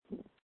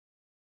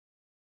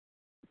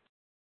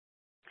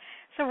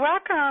So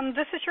welcome.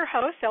 This is your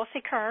host,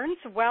 Elsie Kearns,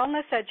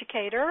 wellness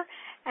educator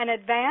and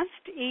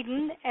advanced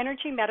Eden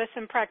energy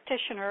medicine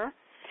practitioner.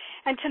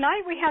 And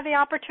tonight we have the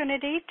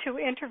opportunity to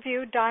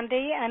interview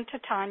Dondi and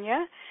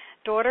Titania,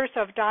 daughters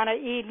of Donna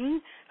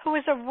Eden, who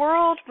is a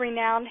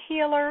world-renowned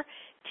healer,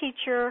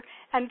 teacher,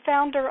 and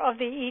founder of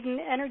the Eden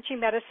Energy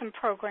Medicine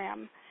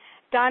Program.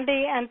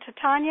 Dondi and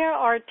Titania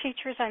are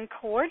teachers and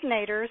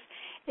coordinators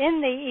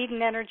in the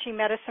Eden Energy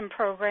Medicine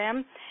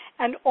Program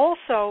and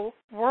also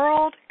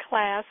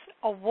world-class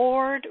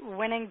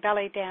award-winning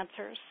belly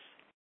dancers.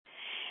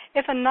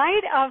 If a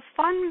night of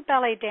fun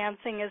belly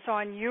dancing is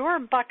on your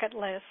bucket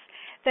list,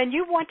 then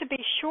you want to be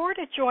sure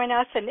to join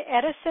us in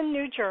Edison,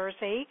 New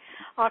Jersey,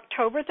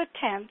 October the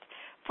 10th,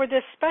 for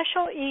this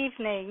special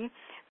evening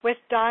with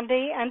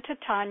Dondi and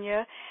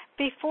Titania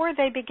before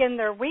they begin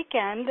their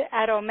weekend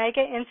at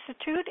Omega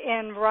Institute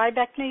in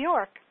Rhinebeck, New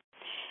York.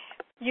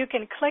 You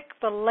can click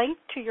the link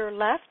to your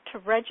left to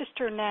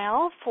register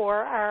now for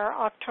our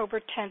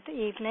October 10th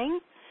evening.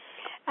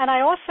 And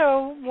I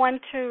also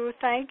want to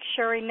thank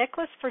Sherry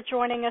Nicholas for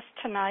joining us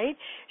tonight.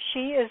 She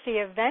is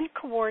the event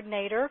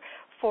coordinator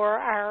for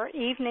our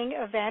evening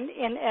event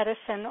in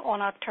Edison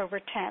on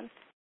October 10th.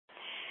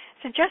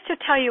 So just to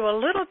tell you a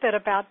little bit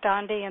about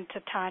Dondi and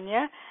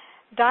Titania,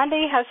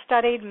 Dondi has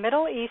studied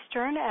Middle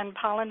Eastern and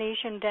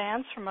Polynesian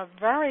dance from a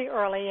very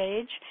early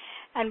age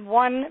and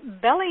won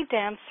Belly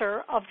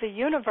Dancer of the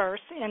Universe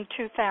in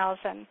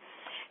 2000.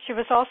 She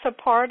was also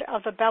part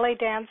of the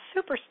Bellydance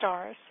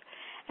Superstars.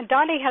 And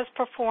Dondi has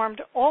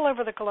performed all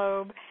over the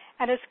globe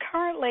and is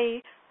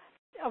currently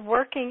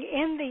working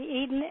in the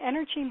Eden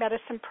Energy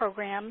Medicine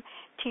Program,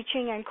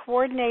 teaching and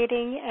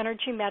coordinating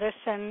Energy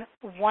Medicine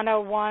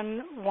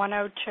 101,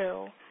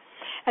 102.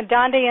 And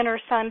Dondi and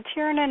her son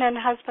Tiernan and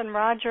husband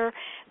Roger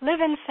live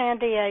in San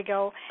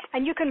Diego,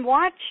 and you can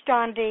watch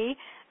Dondi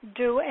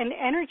do an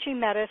energy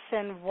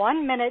medicine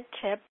 1-minute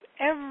tip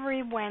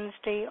every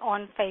Wednesday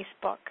on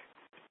Facebook.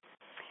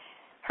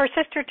 Her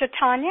sister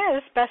Titania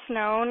is best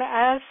known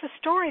as the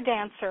story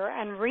dancer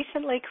and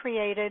recently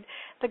created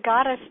the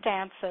Goddess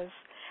Dances,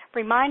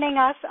 reminding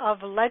us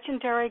of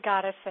legendary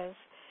goddesses.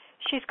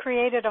 She's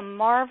created a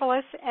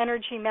marvelous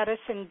energy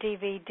medicine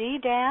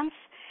DVD dance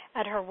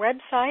at her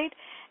website,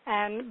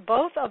 and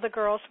both of the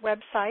girls'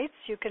 websites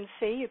you can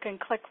see. You can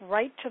click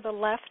right to the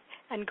left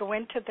and go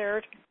into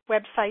their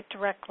website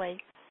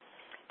directly.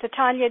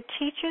 Titania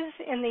teaches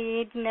in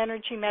the Eden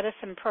Energy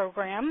Medicine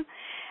Program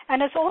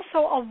and is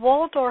also a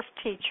Waldorf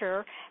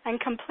teacher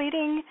and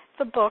completing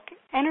the book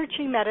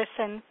Energy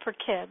Medicine for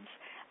Kids,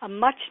 a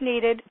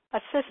much-needed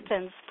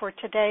assistance for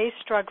today's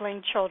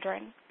struggling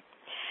children.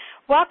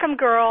 Welcome,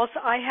 girls.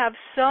 I have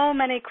so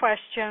many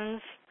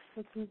questions.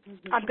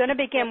 I'm going to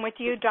begin with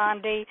you,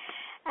 Dondi.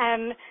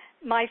 And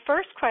my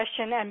first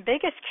question and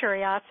biggest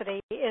curiosity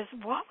is,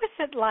 what was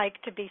it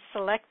like to be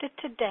selected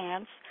to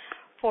dance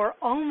for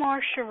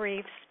Omar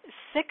Sharif's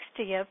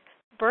 60th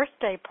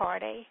birthday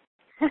party?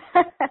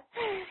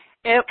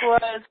 It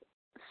was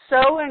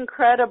so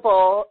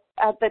incredible.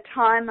 At the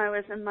time, I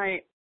was in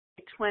my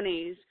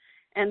 20s,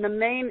 and the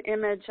main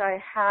image I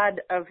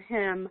had of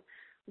him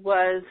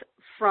was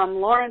from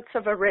Lawrence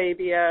of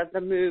Arabia,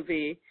 the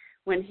movie,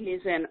 when he's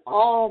in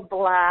all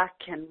black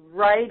and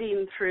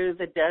riding through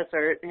the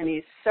desert, and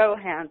he's so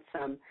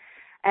handsome.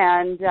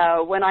 And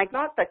when I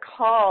got the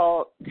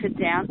call to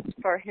dance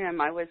for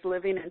him, I was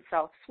living in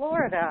South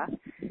Florida,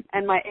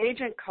 and my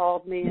agent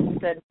called me and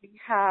said, "We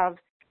have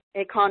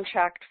a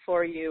contract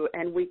for you,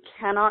 and we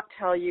cannot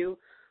tell you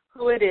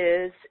who it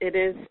is. It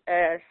is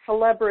a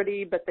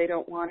celebrity, but they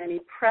don't want any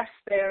press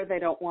there. They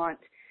don't want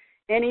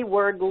any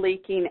word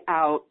leaking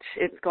out.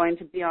 It's going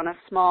to be on a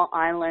small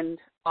island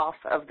off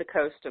of the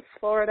coast of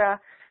Florida.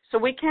 So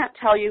we can't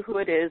tell you who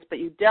it is, but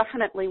you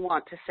definitely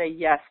want to say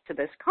yes to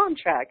this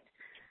contract."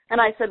 And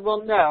I said,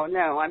 "Well, no,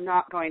 I'm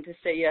not going to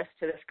say yes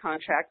to this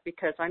contract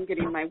because I'm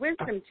getting my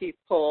wisdom teeth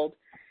pulled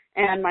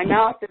and my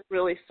mouth is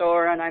really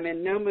sore and I'm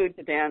in no mood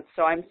to dance,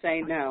 so I'm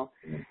saying no."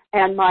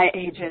 And my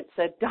agent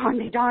said,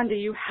 Dondi,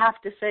 you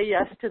have to say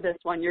yes to this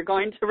one. You're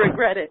going to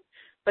regret it."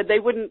 But they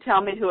wouldn't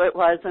tell me who it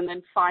was, and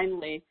then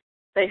finally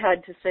they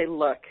had to say,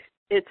 "Look,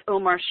 it's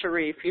Omar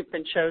Sharif. You've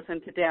been chosen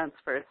to dance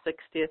for his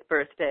 60th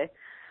birthday."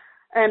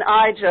 And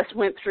I just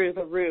went through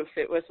the roof.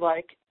 It was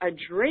like a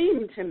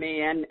dream to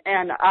me,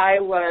 and I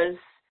was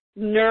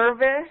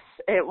nervous.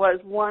 It was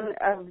one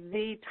of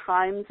the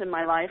times in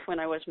my life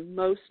when I was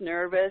most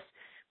nervous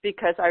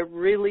because I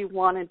really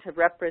wanted to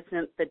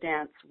represent the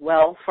dance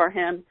well for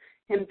him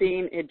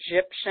being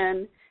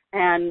Egyptian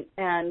and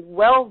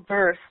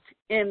well-versed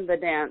in the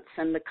dance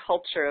and the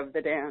culture of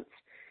the dance.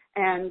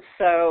 And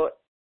so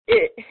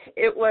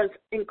it was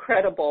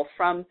incredible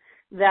from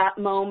that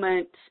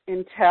moment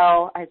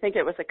until I think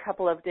it was a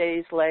couple of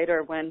days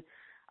later when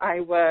I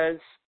was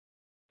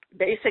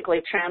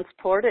basically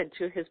transported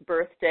to his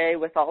birthday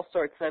with all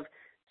sorts of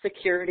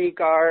security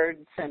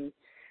guards and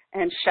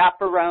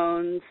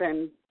chaperones,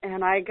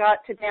 and I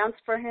got to dance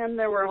for him.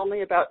 There were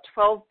only about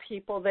 12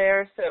 people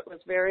there, so it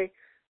was very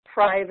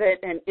private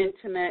and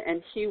intimate,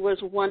 and he was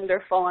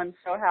wonderful. I'm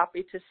so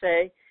happy to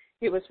say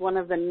He was one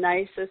of the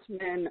nicest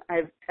men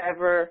I've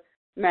ever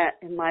met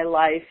in my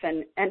life,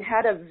 and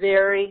had a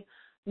very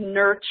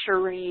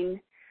nurturing,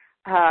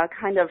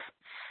 kind of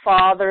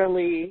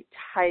fatherly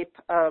type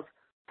of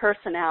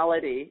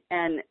personality,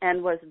 and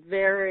was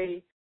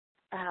very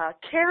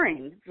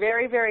caring,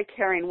 very, very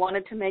caring,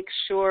 wanted to make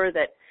sure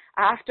that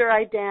after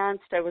I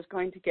danced, I was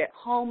going to get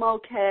home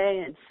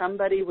okay and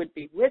somebody would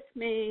be with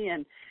me,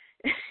 and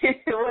it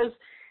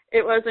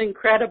was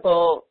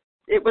incredible.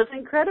 It was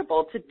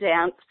incredible to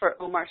dance for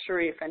Omar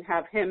Sharif and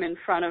have him in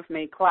front of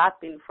me,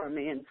 clapping for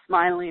me and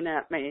smiling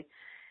at me.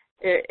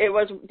 It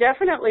was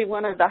definitely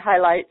one of the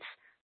highlights,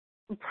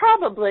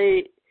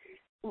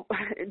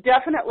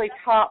 definitely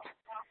top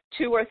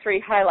 2 or 3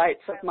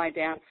 highlights of my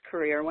dance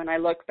career when I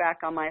look back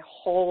on my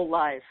whole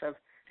life of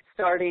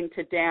starting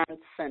to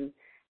dance and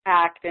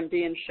act and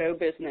be in show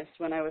business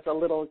when I was a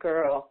little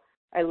girl.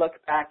 I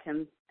look back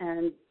and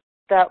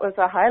that was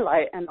a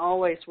highlight and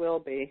always will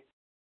be.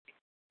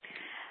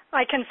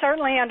 I can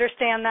certainly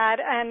understand that.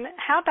 And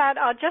how about,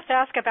 I'll just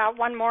ask about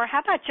one more. How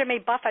about Jimmy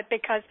Buffett?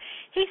 Because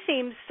he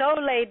seems so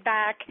laid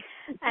back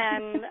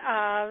and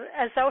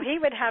as though he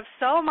would have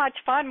so much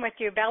fun with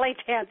you belly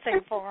dancing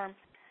for him.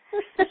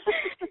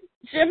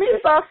 Jimmy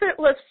Buffett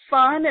was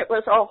fun. It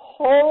was a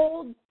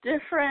whole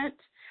different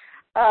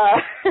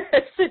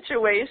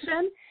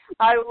situation.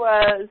 I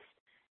was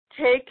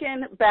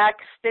taken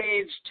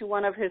backstage to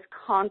one of his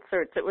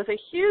concerts. It was a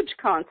huge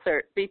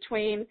concert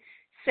between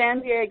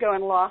San Diego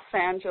and Los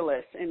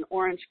Angeles in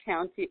Orange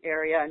County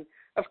area. And,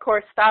 of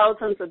course,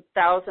 thousands and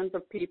thousands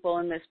of people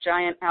in this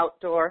giant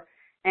outdoor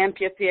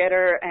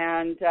amphitheater,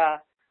 and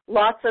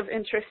lots of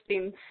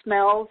interesting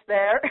smells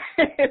there,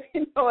 if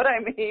you know what I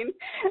mean,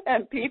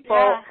 and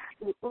people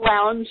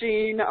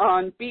lounging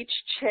on beach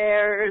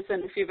chairs.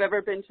 And if you've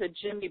ever been to a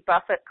Jimmy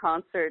Buffett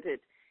concert,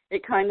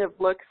 it kind of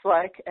looks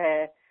like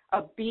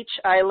a beach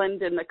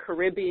island in the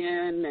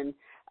Caribbean. And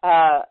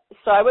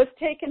so I was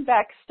taken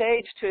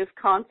backstage to his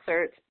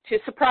concert to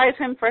surprise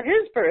him for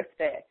his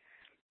birthday.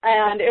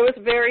 And it was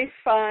very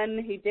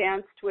fun. He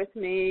danced with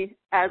me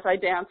as I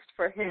danced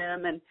for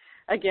him. And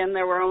again,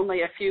 there were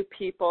only a few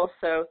people,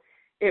 so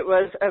it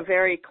was a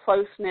very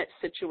close-knit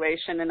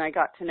situation, and I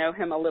got to know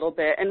him a little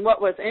bit. And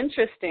what was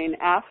interesting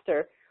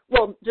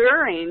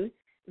during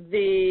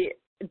the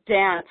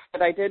dance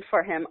that I did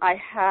for him, I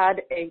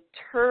had a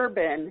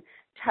turban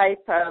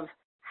type of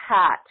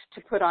hat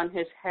to put on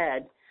his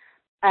head.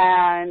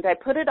 And I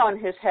put it on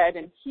his head,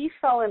 and he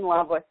fell in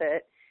love with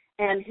it,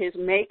 and his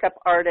makeup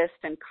artist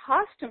and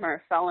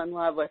costumer fell in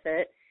love with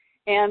it.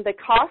 And the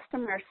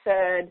costumer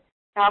said,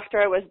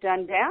 after I was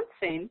done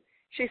dancing,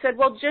 she said,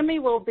 well, Jimmy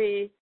will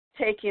be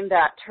taking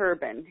that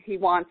turban. He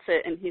wants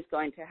it, and he's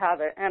going to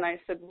have it. And I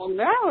said, well,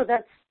 no,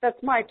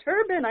 that's my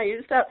turban. I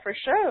use that for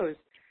shows.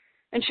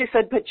 And she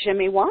said, but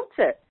Jimmy wants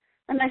it.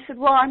 And I said,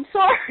 well, I'm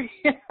sorry.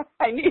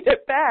 I need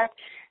it back.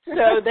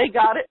 So they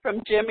got it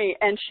from Jimmy,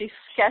 and she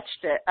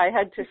sketched it. I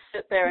had to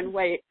sit there and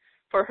wait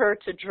for her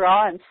to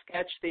draw and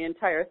sketch the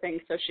entire thing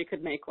so she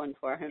could make one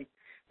for him.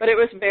 But it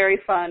was very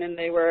fun, and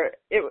it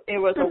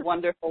was a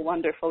wonderful,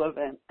 wonderful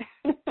event.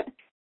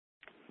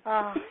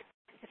 Oh,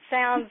 it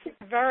sounds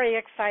very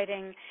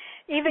exciting.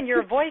 Even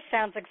your voice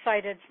sounds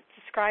excited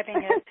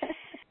describing it.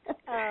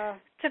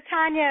 To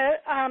Tanya,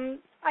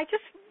 I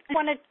just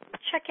want to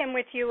check in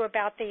with you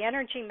about the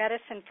Energy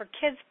Medicine for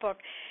Kids book,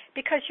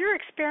 because your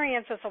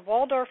experience as a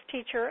Waldorf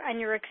teacher and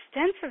your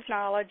extensive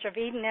knowledge of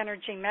Eden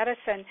Energy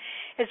Medicine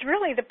is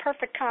really the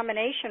perfect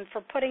combination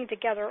for putting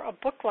together a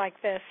book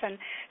like this. And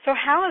so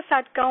how is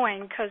that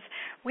going? Because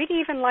we'd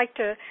even like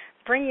to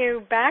bring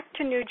you back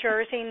to New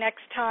Jersey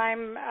next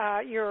time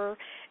you're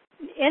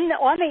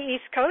on the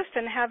East Coast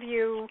and have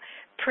you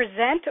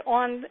present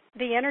on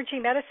the Energy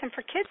Medicine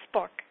for Kids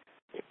book.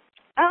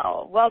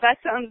 Oh, well, that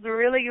sounds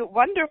really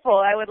wonderful.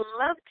 I would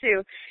love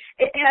to.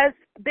 It has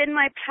been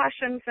my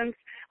passion since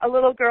a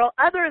little girl.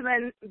 Other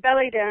than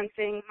belly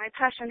dancing, my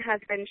passion has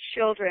been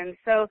children.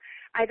 So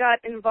I got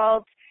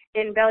involved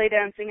in belly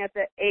dancing at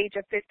the age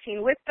of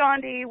 15 with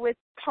Dondi, with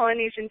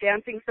Polynesian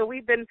dancing. So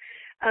we've been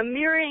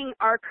mirroring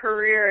our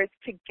careers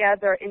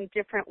together in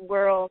different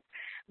worlds.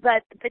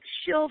 But the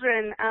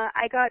children,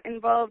 I got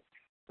involved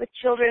with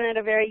children at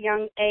a very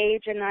young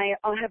age, and I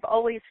have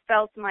always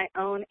felt my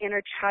own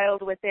inner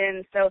child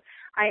within. So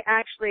I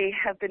actually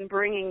have been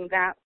bringing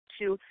that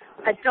to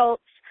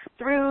adults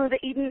through the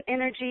Eden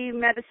Energy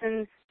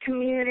Medicine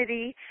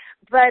community.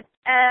 But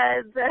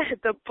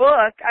the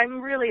book, I'm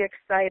really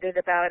excited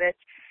about it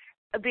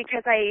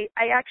because I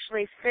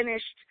actually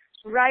finished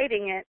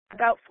writing it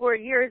about 4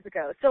 years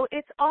ago. So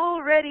it's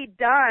already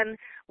done.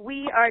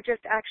 We are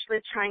just actually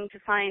trying to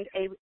find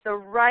the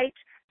right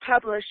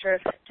publisher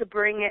to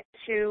bring it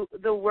to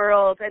the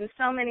world. And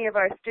so many of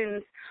our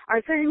students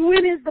are saying,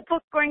 when is the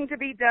book going to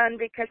be done?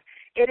 Because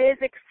it is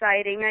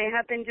exciting. I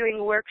have been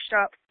doing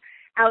workshops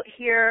out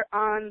here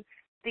on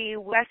the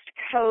West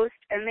Coast,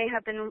 and they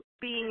have been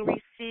being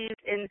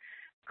received in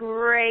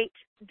great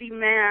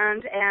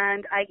demand,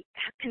 and I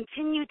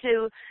continue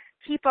to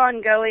keep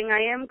on going.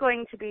 I am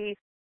going to be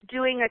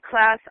doing a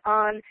class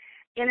on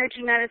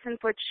energy medicine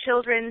for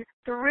children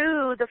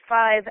through the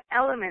 5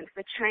 elements,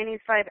 the Chinese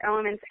 5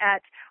 elements,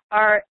 at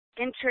our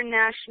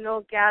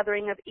International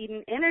Gathering of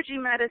Eden Energy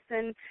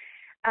Medicine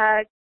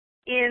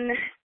in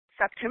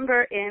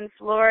September in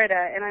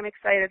Florida, and I'm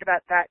excited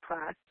about that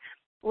class,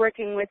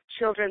 working with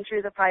children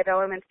through the 5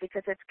 elements,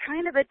 because it's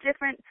kind of a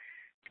different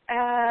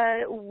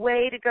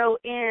way to go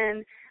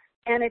in,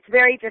 and it's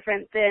very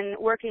different than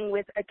working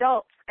with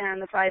adults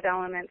and the 5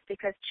 elements,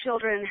 because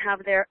children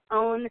have their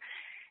own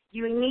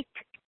unique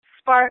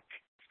spark,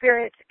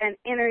 spirit, and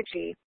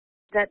energy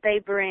that they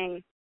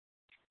bring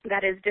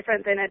that is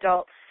different than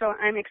adults. So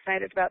I'm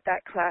excited about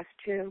that class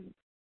too.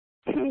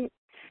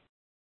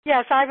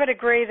 Yes, I would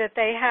agree that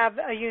they have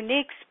a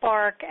unique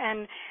spark,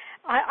 and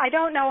I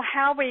don't know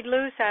how we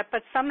lose that,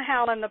 but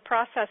somehow in the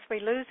process we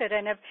lose it.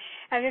 And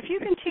if you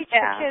can teach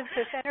the kids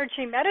this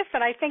energy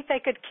medicine, I think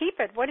they could keep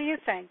it. What do you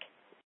think?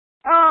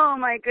 Oh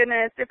my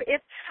goodness!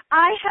 If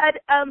I had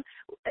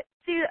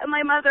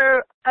my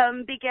mother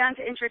began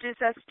to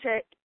introduce us to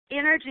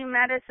energy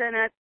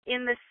medicine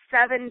in the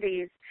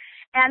 70s,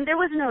 and there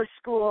was no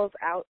schools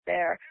out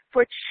there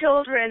for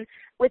children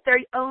with their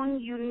own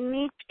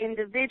unique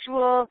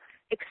individual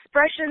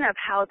expression of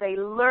how they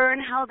learn,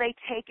 how they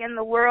take in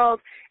the world.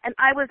 And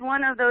I was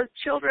one of those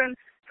children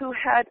who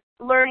had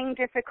learning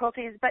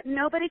difficulties, but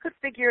nobody could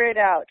figure it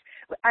out.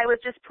 I was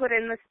just put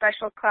in the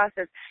special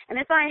classes. And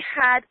if I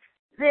had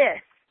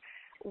this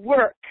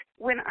work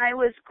when I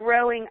was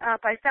growing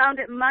up, I found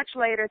it much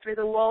later through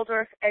the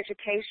Waldorf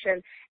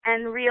education,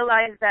 and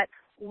realized that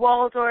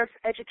Waldorf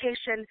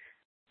education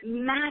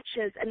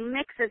matches and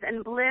mixes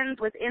and blends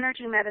with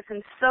energy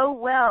medicine so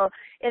well.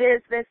 It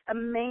is this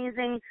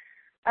amazing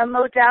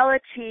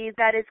modality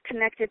that is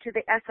connected to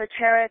the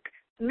esoteric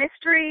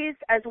mysteries,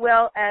 as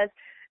well as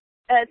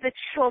the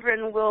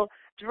children will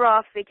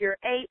draw figure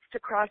 8s to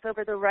cross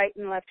over the right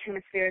and left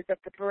hemispheres of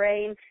the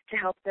brain to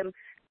help them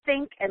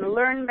think and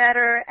learn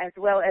better, as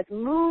well as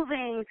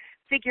moving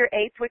figure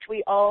 8s, which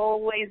we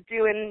always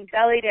do in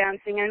belly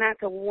dancing, and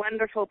that's a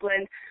wonderful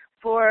blend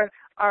for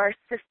our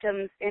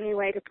systems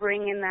anyway, to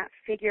bring in that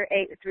figure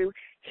 8 through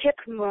hip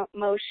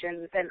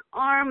motions and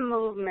arm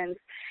movements,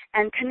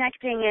 and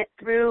connecting it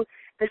through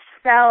the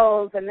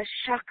cells and the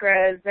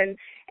chakras,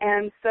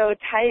 and so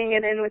tying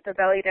it in with the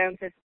belly dance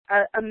is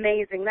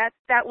amazing.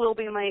 That will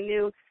be my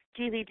new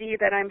DVD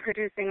that I'm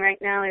producing right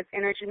now, is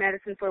Energy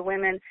Medicine for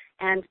Women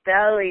and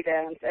Belly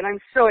Dance, and I'm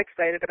so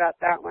excited about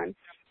that one.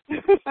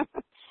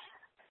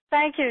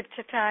 Thank you,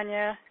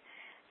 Titania.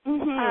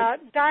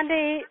 Mm-hmm.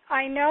 Dondi,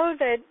 I know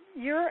that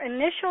your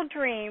initial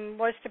dream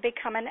was to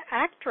become an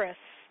actress,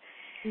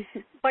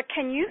 but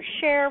can you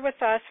share with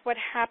us what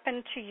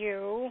happened to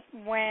you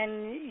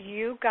when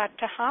you got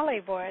to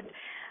Hollywood?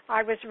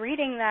 I was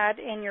reading that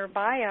in your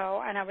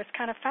bio, and I was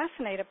kind of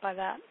fascinated by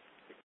that.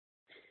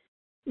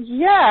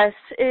 Yes,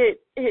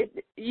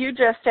 you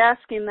just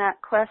asking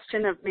that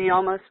question of me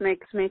almost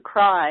makes me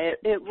cry.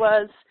 It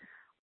was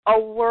a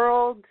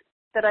world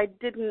that I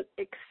didn't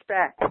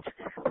expect.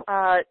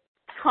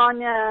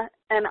 Tanya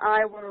and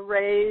I were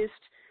raised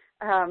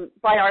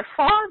by our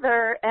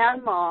father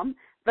and mom,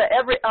 but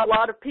a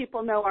lot of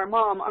people know our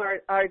mom.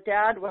 Our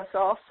dad was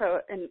also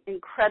an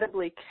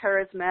incredibly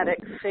charismatic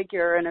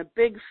figure and a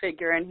big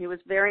figure, and he was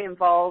very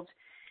involved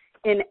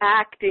in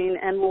acting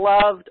and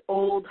loved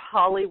old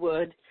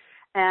Hollywood,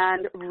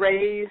 and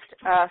raised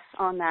us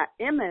on that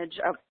image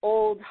of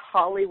old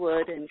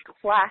Hollywood and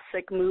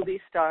classic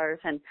movie stars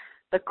and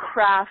the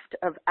craft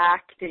of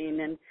acting.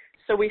 And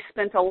so we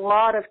spent a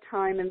lot of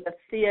time in the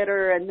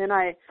theater, and then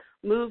I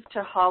moved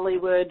to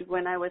Hollywood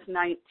when I was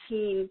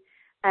 19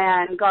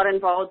 and got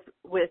involved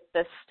with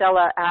the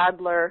Stella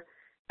Adler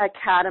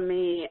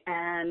Academy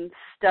and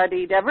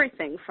studied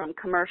everything from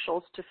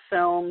commercials to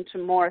film to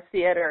more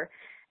theater,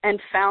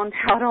 and found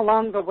out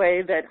along the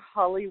way that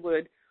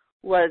Hollywood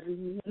was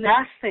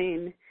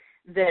nothing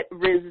that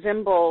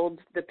resembled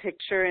the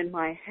picture in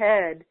my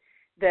head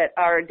that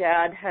our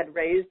dad had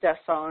raised us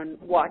on,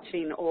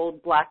 watching old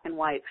black and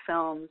white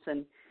films,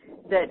 and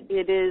that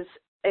it is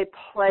a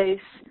place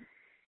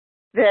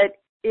that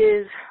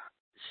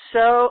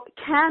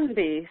can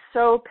be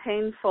so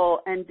painful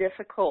and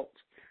difficult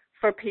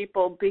for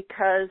people,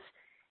 because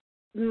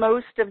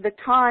most of the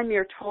time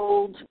you're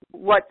told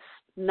what's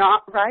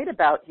not right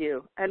about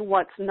you and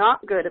what's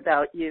not good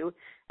about you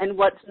and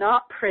what's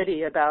not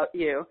pretty about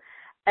you.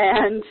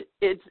 And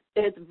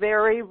it's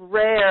very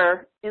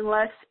rare,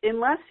 unless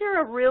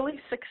you're a really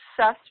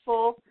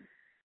successful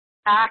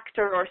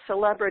actor or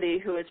celebrity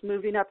who is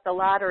moving up the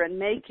ladder and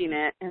making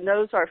it, and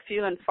those are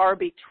few and far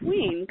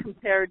between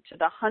compared to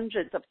the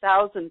hundreds of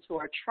thousands who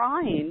are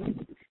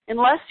trying.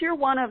 Unless you're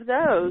one of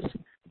those,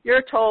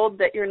 you're told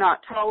that you're not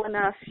tall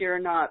enough, you're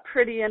not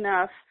pretty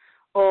enough,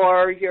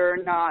 or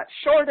you're not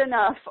short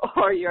enough,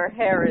 or your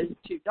hair is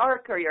too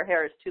dark, or your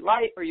hair is too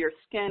light, or your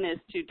skin is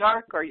too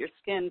dark, or your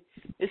skin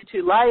is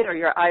too light, or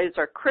your eyes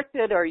are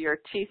crooked, or your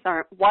teeth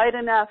aren't white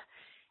enough.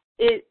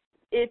 It's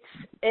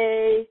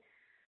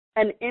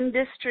an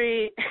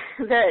industry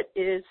that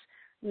is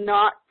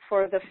not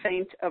for the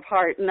faint of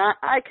heart. And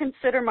I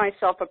consider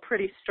myself a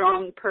pretty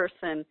strong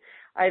person.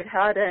 I've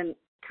had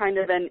kind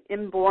of an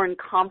inborn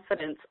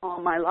confidence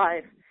all my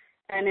life,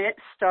 and it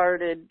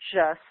started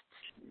just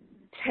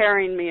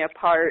tearing me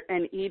apart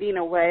and eating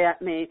away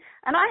at me.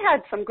 And I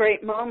had some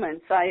great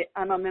moments.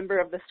 I'm a member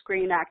of the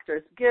Screen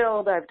Actors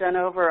Guild. I've done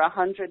over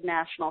 100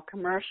 national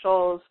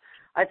commercials.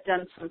 I've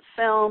done some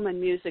film and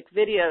music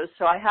videos,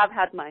 so I have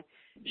had my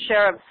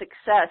share of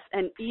success.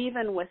 And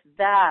even with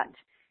that,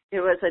 it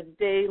was a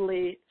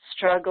daily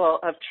struggle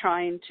of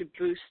trying to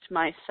boost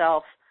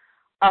myself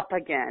up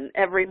again.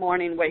 Every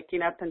morning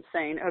waking up and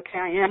saying, okay,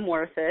 I am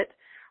worth it.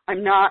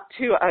 I'm not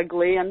too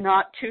ugly. I'm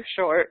not too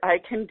short. I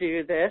can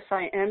do this.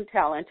 I am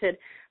talented.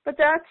 But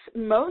that's,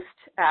 most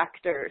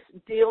actors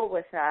deal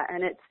with that,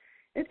 and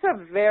it's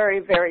a very,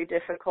 very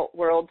difficult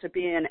world to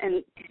be in,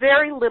 and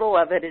very little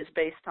of it is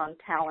based on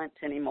talent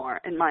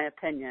anymore, in my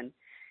opinion.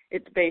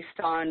 It's based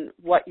on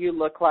what you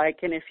look like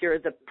and if you're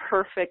the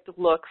perfect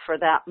look for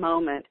that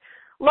moment.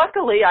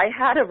 Luckily, I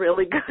had a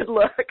really good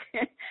look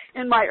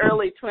in my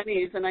early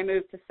 20s, and I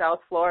moved to South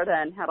Florida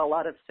and had a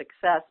lot of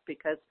success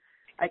because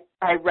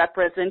I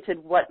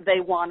represented what they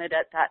wanted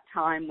at that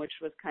time, which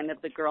was kind of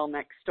the girl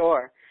next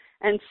door.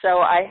 And so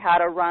I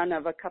had a run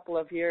of a couple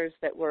of years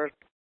that were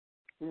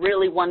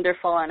really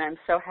wonderful, and I'm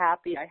so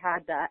happy I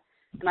had that.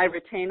 And I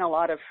retain a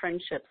lot of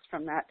friendships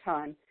from that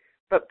time.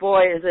 But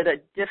boy, is it a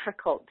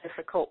difficult,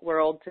 difficult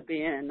world to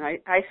be in.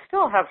 I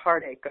still have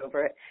heartache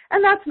over it.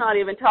 And that's not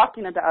even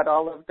talking about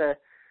all of the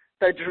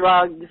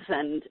drugs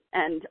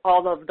and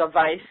all of the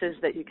vices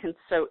that you can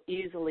so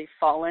easily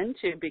fall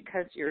into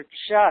because you're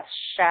just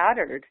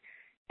shattered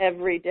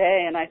every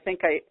day. And I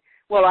think I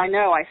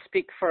know I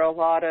speak for a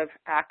lot of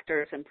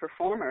actors and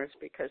performers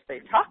because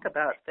they talk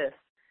about this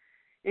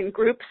in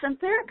groups and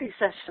therapy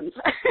sessions.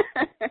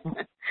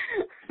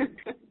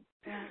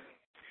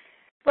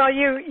 Well,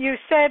 you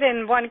said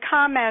in one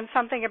comment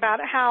something about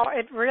how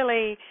it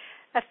really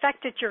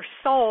affected your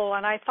soul,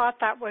 and I thought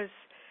that was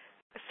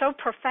so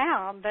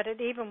profound that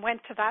it even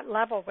went to that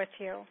level with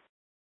you.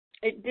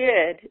 It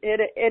did.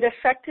 It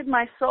affected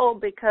my soul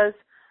because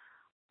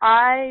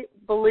I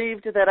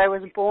believed that I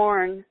was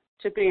born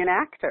to be an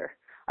actor.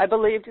 I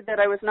believed that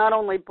I was not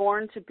only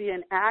born to be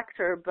an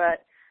actor,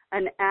 but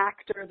an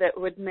actor that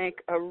would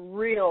make a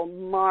real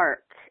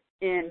mark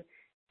in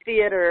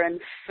theater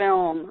and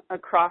film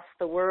across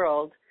the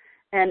world.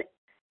 And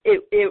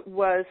it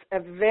was a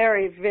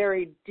very,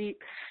 very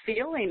deep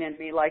feeling in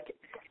me, like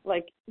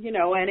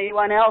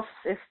anyone else,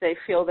 if they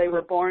feel they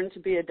were born to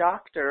be a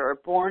doctor or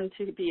born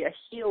to be a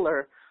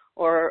healer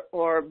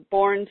or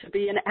born to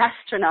be an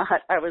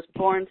astronaut, I was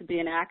born to be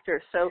an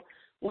actor. So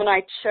when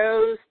I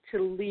chose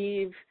to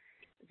leave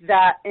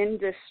that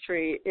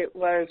industry, it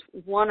was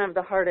one of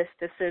the hardest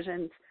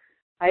decisions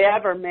I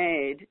ever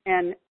made,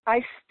 and I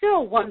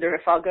still wonder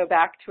if I'll go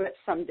back to it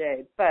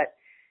someday. But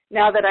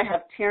now that I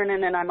have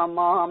Tiernan and I'm a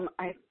mom,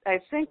 I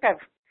think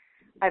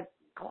I've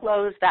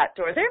closed that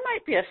door. There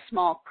might be a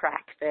small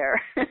crack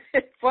there.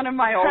 It's one of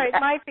my old. Right, it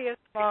might be a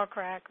small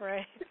crack,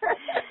 right?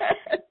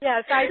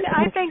 Yes,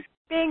 I think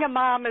being a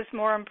mom is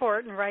more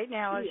important right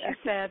now, as you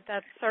said.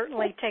 That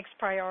certainly takes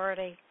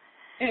priority.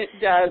 It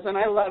does, and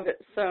I love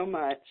it so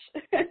much.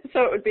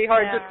 So it would be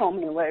hard to pull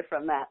me away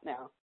from that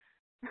now.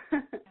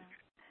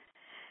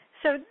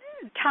 So,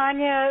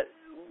 Tanya,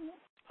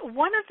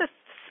 one of the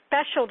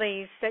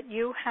specialties that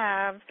you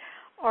have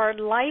are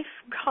life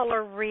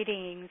color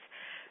readings.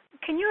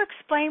 Can you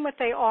explain what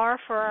they are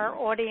for our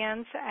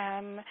audience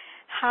and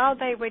how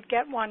they would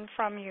get one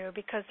from you?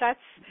 Because that's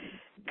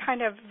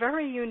kind of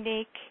very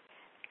unique,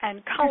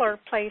 and color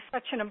plays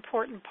such an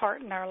important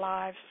part in our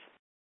lives.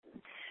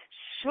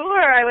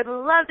 Sure, I would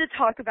love to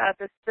talk about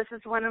this. This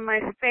is one of my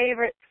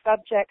favorite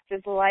subjects,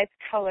 is life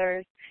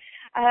colors.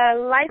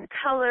 Life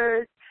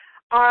colors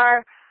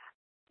are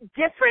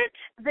different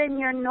than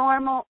your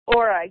normal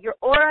aura. Your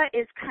aura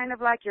is kind of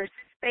like your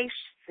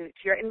spacesuit,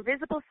 your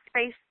invisible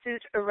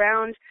spacesuit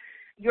around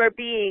your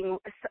being.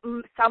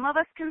 Some of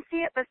us can see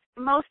it, but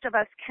most of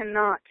us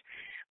cannot.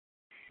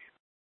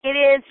 It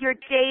is your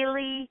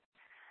daily,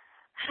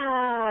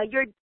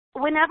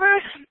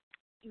 whenever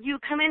you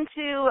come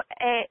into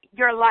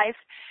your life,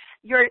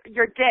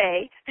 your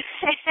day,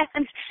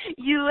 and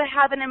you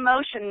have an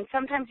emotion.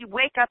 Sometimes you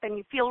wake up and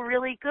you feel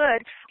really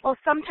good. Well,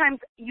 sometimes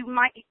you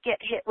might get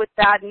hit with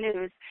bad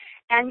news,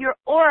 and your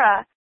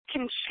aura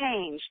can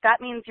change.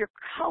 That means your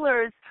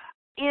colors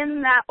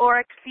in that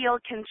auric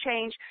field can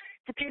change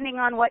depending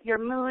on what your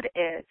mood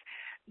is.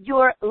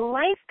 Your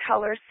life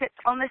color sits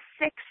on the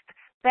 6th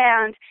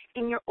band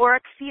in your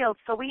auric field.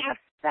 So we have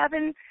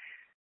 7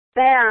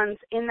 bands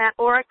in that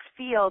auric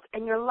field,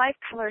 and your life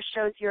color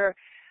shows your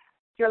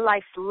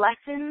life's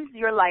lessons,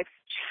 your life's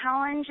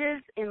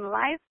challenges in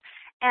life,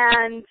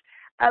 and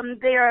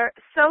they are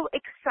so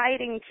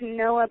exciting to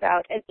know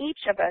about. And each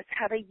of us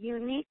have a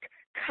unique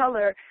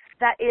color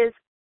that is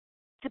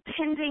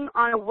depending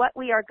on what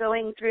we are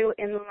going through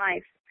in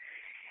life.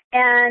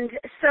 And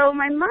so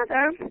my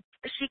mother,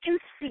 she can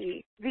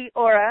see the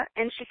aura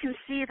and she can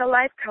see the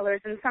life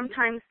colors, and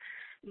sometimes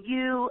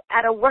you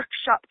at a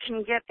workshop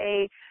can get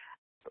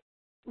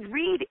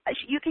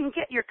you can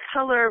get your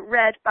color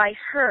read by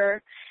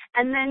her,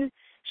 And then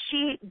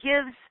she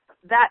gives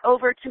that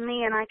over to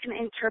me, and I can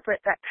interpret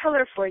that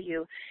color for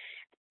you.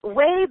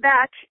 Way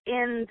back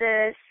in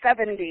the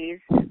 70s,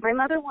 my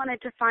mother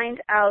wanted to find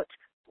out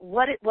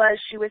what it was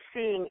she was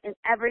seeing in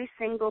every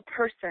single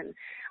person,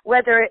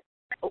 what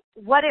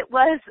it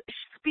was,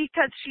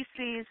 because she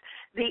sees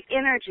the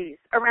energies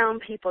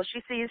around people.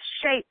 She sees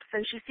shapes,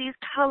 and she sees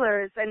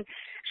colors, and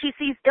she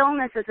sees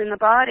illnesses in the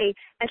body,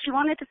 and she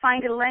wanted to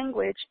find a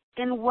language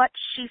in what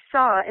she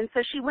saw. And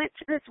so she went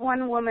to this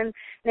one woman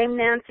named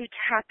Nancy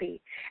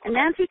Tappy. And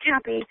Nancy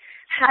Tappy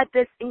had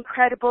this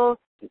incredible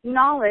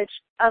knowledge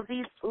of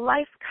these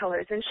life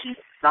colors, and she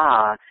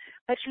saw,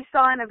 but she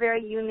saw in a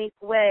very unique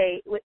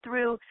way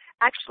through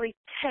actually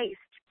taste.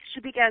 She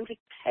began to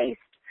taste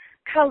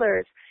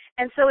colors.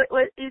 And so it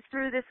was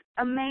through this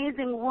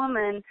amazing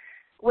woman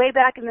way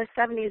back in the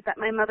 70s that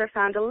my mother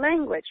found a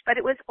language. But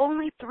it was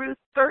only through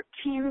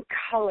 13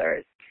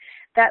 colors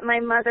that my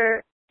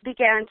mother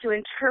began to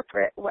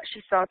interpret what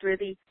she saw through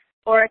the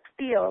auric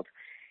field.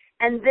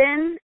 And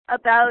then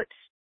about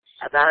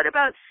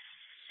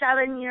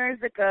 7 years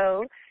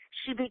ago,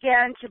 she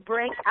began to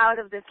break out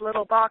of this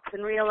little box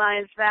and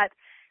realize that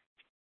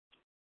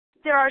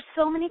there are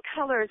so many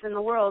colors in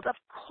the world. Of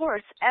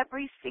course,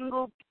 every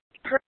single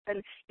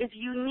person is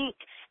unique,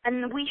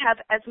 and we have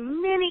as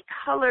many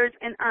colors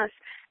in us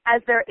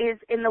as there is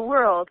in the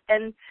world.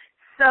 And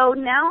so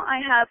now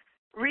I have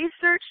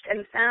researched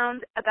and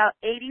found about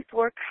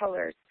 84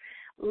 colors,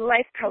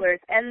 life colors,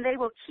 and they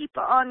will keep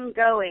on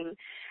going.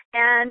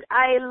 And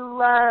I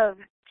love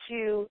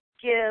to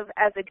give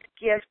as a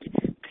gift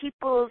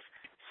people's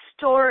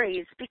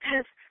stories,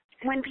 because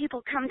when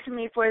people come to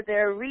me for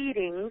their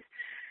readings,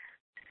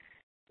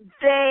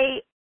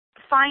 they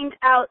find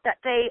out that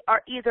they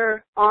are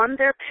either on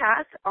their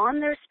path, on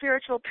their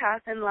spiritual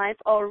path in life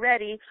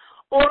already,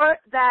 or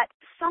that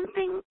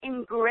something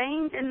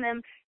ingrained in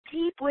them,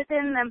 deep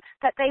within them,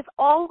 that they've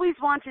always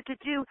wanted to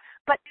do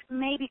but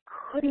maybe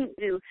couldn't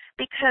do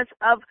because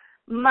of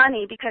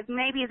money, because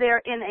maybe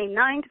they're in a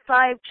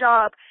 9-to-5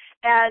 job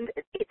and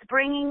it's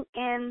bringing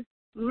in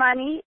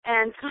money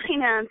and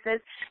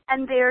finances,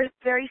 and they're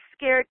very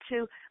scared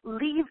to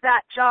leave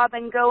that job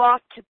and go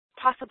off to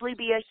possibly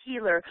be a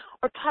healer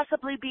or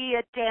possibly be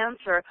a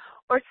dancer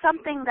or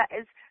something that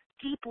is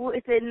deep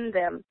within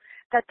them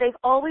that they've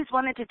always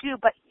wanted to do,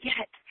 but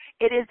yet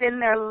it is in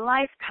their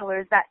life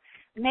colors that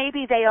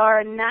maybe they are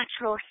a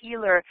natural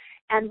healer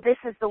and this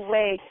is the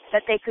way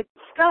that they could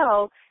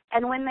go.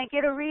 And when they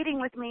get a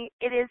reading with me,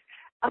 it is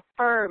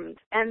affirmed,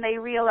 and they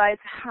realize,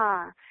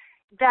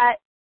 that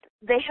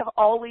they have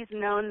always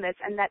known this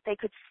and that they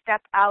could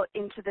step out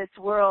into this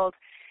world,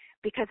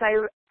 because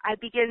I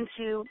begin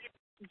to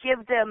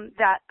give them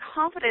that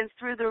confidence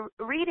through the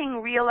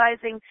reading,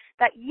 realizing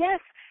that,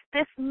 yes,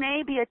 this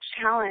may be a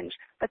challenge,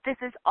 but this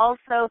is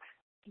also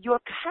your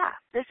path.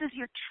 This is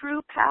your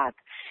true path.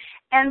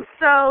 And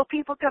so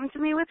people come to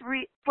me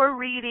for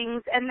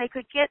readings, and they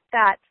could get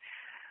that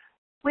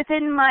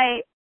within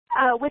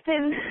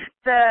within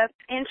the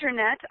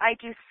internet. I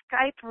do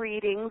Skype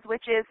readings,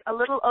 which is a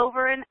little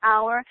over an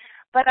hour,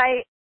 but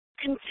I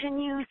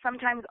continue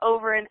sometimes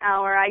over an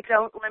hour. I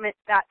don't limit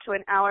that to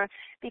an hour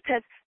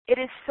because it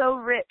is so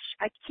rich.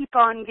 I keep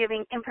on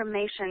giving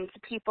information to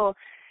people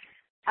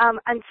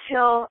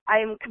until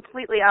I'm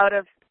completely out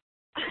of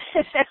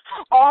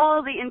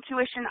all the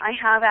intuition I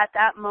have at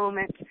that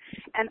moment.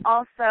 And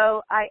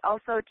also, I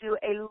also do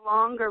a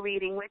longer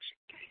reading, which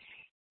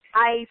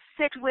I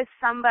sit with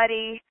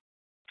somebody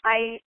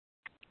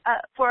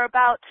for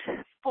about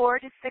 4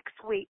 to 6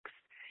 weeks,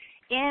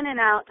 in and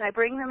out. I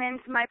bring them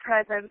into my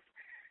presence,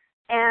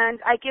 and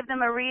I give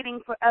them a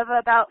reading of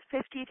about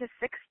 50 to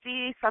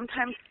 60,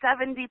 sometimes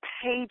 70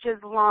 pages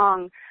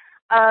long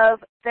of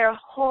their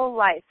whole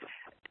life,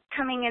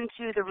 coming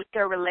into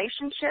their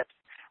relationships,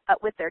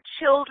 with their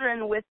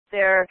children, with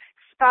their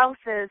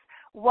spouses,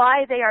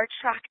 why they are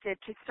attracted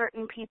to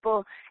certain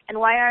people and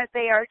why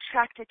they are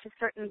attracted to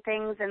certain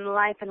things in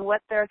life and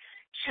what their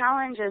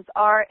challenges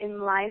are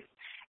in life.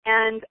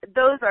 And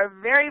those are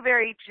very,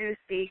 very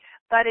juicy,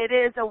 but it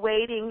is a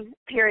waiting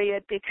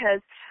period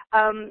because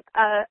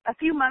a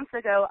few months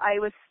ago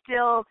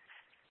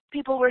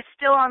people were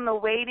still on the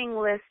waiting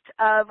list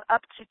of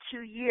up to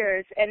 2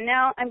 years, and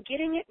now I'm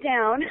getting it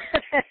down.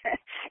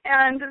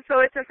 And so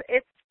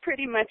it's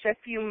pretty much a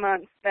few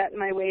months that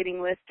my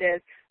waiting list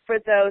is for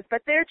those.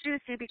 But they're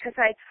juicy because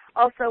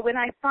when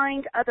I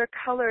find other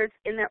colors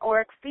in their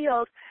auric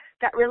field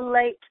that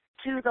relate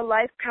to the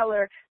life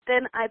color,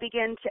 then I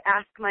begin to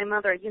ask my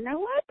mother, you know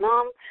what,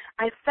 Mom?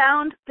 I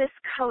found this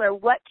color.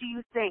 What do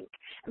you think?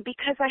 And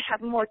because I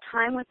have more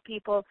time with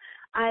people,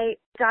 I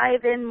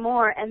dive in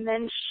more, and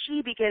then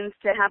she begins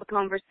to have a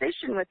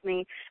conversation with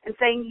me and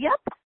saying, yep,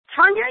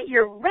 Tanya,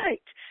 you're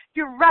right.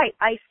 You're right.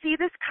 I see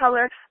this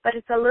color, but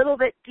it's a little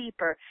bit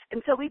deeper.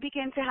 And so we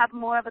begin to have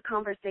more of a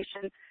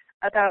conversation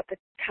about the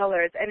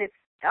colors, and it's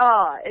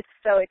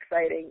so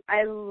exciting.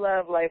 I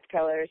love life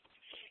colors.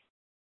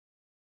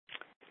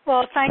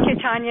 Well, thank you,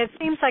 Tanya. It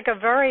seems like a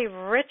very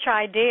rich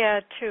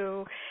idea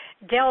to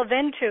delve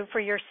into for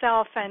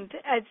yourself, and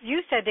as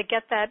you said, to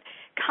get that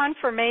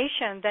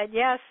confirmation that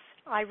yes,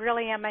 I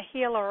really am a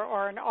healer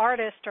or an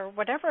artist or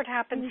whatever it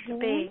happens to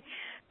be,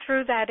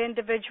 through that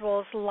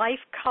individual's life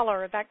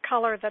color, that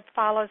color that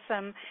follows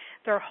them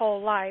their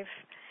whole life.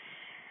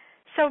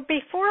 So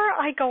before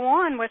I go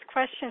on with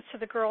questions to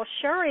the girls,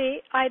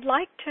 Sherry, I'd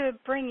like to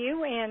bring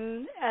you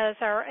in as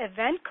our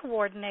event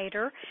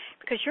coordinator,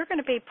 because you're going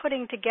to be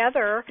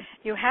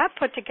you have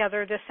put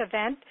together this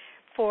event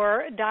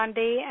for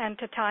Dondi and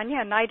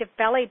Titania, a night of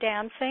belly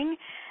dancing,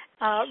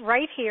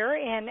 right here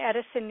in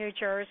Edison, New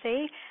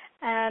Jersey.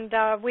 And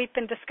we've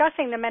been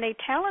discussing the many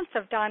talents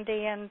of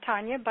Dondi and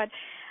Tanya, but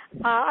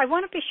I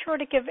want to be sure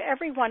to give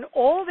everyone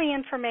all the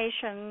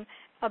information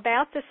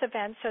about this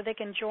event so they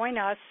can join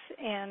us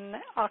in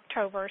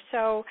October.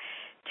 So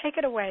take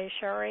it away,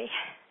 Sherry.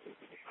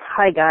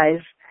 Hi, guys.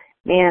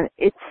 Man,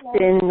 it's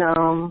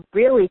been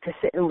really to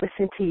sit and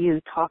listen to you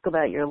talk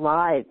about your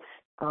lives.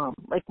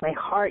 Like my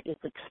heart is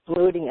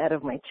exploding out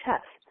of my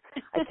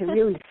chest. I can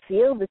really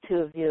feel the two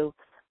of you,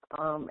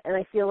 and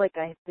I feel like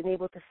I've been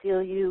able to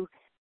feel you,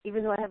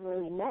 even though I haven't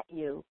really met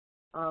you,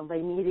 by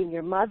meeting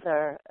your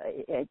mother.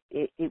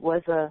 It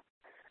was a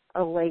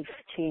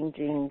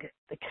life-changing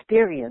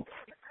experience.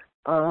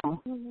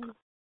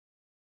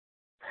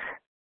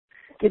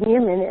 Give me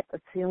a minute.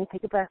 Let's see. Let me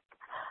take a breath.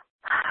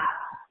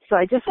 So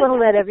I just want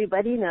to let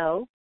everybody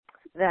know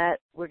that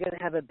we're going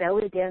to have a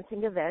belly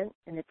dancing event,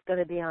 and it's going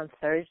to be on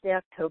Thursday,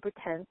 October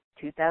 10th,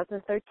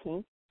 2013.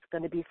 It's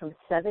going to be from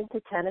 7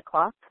 to 10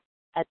 o'clock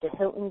at the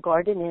Hilton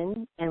Garden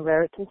Inn and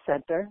Raritan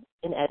Center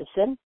in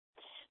Edison.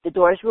 The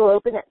doors will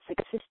open at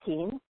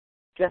 6:15.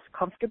 Dress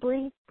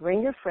comfortably,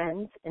 bring your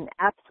friends, and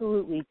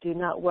absolutely do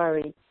not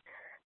worry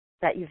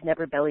that you've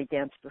never belly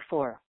danced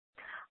before.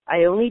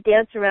 I only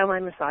dance around my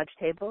massage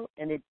table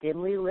in a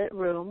dimly lit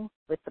room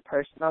with the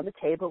person on the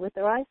table with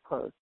their eyes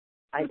closed.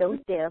 I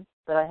don't dance,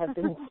 but I have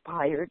been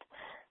inspired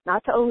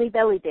not to only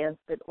belly dance,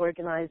 but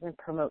organize and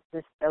promote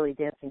this belly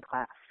dancing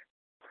class.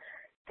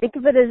 Think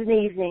of it as an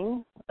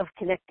evening of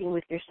connecting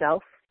with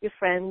yourself, your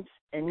friends,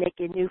 and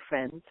making new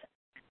friends,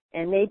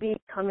 and maybe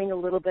coming a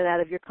little bit out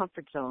of your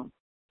comfort zone.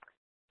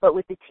 But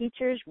with the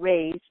teachers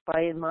raised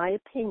by, in my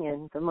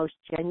opinion, the most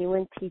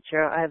genuine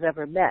teacher I've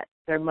ever met,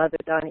 their mother,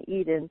 Donna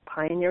Eden,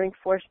 pioneering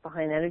force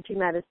behind energy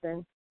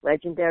medicine,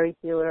 legendary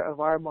healer of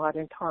our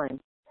modern time.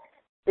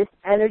 This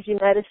energy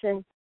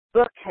medicine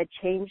book had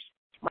changed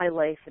my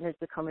life and has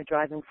become a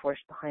driving force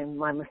behind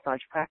my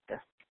massage practice.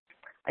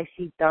 I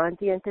see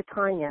Dondi and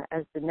Titania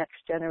as the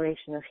next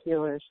generation of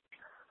healers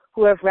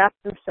who have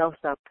wrapped themselves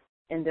up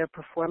in their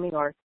performing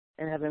arts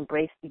and have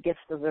embraced the gifts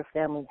of their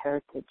family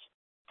heritage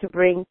to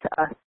bring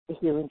to us the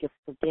healing gifts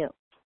of dance.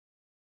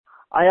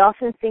 I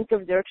often think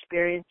of their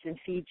experience in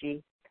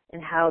Fiji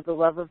and how the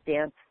love of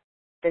dance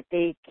that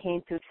they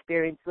came to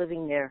experience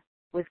living there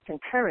was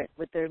concurrent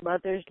with their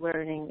mothers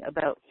learning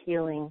about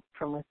healing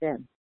from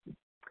within.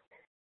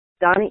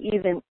 Donna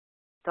Eden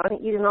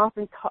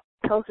often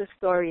tells her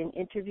story in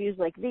interviews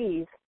like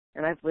these,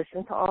 and I've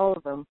listened to all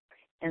of them,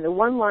 and the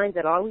one line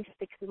that always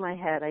sticks in my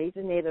head, I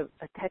even made a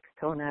text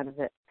tone out of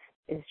it,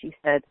 is she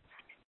said,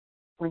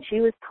 when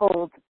she was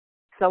told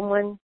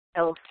someone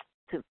else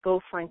to go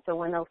find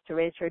someone else to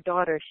raise her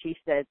daughter, she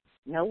said,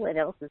 no one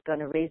else is going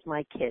to raise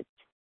my kids.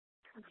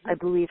 I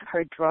believe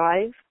her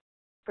drive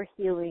for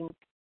healing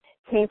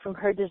came from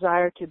her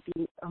desire to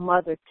be a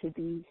mother to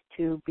these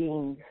two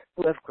beings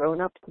who have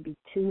grown up to be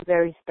two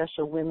very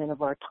special women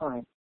of our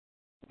time.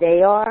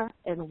 They are,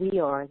 and we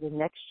are, the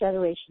next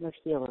generation of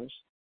healers,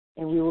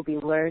 and we will be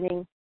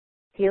learning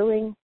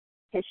healing,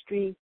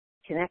 history,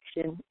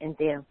 connection, and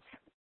dance.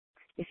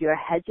 If you are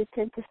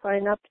hesitant to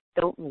sign up,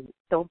 don't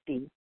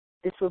be.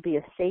 This will be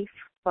a safe,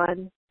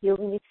 fun,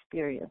 healing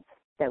experience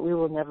that we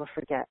will never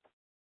forget.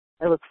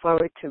 I look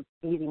forward to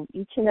meeting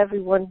each and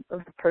every one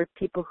of the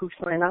people who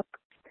sign up,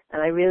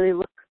 and I really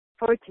look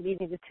forward to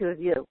meeting the two of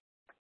you.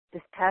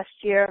 This past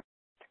year,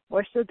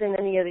 more so than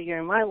any other year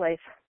in my life,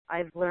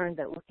 I've learned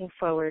that looking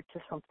forward to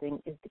something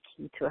is the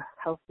key to a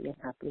healthy and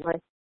happy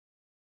life.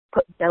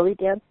 Put belly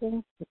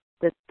dancing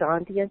with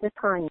Dondi and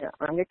Titania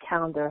on your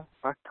calendar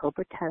for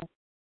October 10th,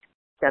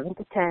 7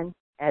 to 10,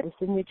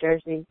 Edison, New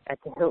Jersey, at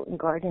the Hilton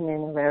Garden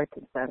Inn and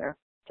Raritan Center,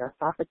 just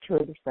off of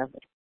 287.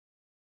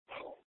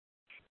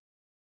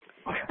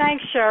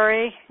 Thanks,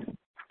 Sherry.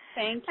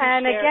 Thank you,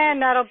 And Sherry. again,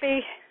 that'll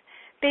be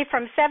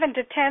from 7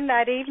 to 10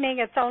 that evening.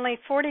 It's only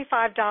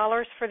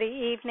 $45 for the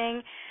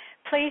evening.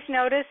 Please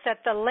notice that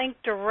the link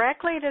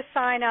directly to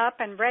sign up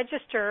and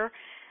register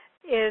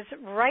is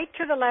right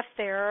to the left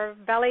there,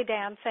 belly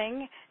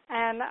dancing.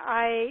 And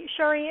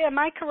Sherry, am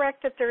I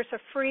correct that there's a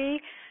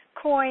free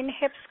coin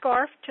hip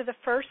scarf to the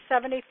first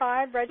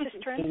 75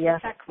 registrants? Yes.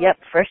 Is that correct? Yep.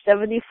 First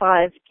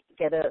 75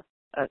 get a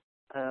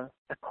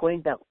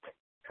coin belt.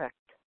 Correct.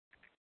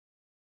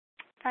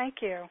 Thank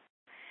you.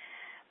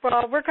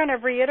 Well, we're going to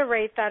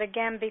reiterate that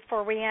again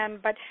before we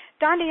end. But,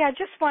 Dondi, I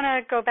just want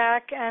to go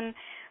back, and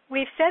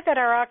we've said that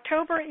our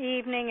October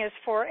evening is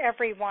for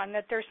everyone,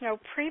 that there's no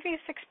previous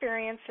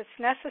experience that's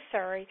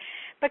necessary.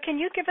 But can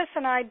you give us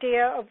an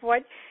idea of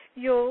what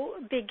you'll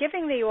be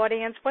giving the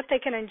audience what they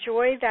can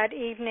enjoy that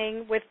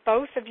evening with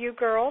both of you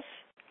girls?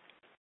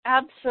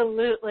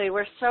 Absolutely.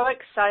 We're so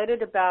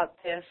excited about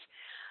this.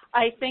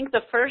 I think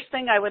the first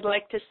thing I would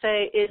like to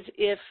say is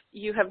if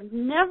you have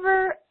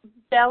never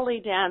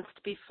belly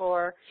danced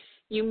before,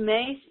 you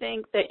may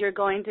think that you're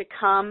going to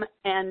come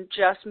and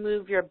just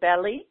move your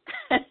belly,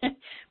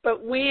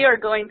 but we are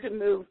going to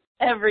move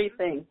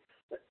everything.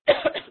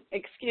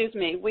 Excuse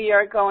me. We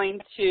are going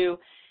to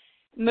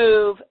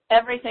move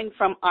everything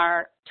from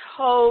our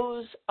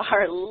toes,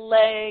 our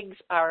legs,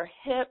 our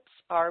hips,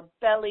 our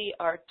belly,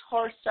 our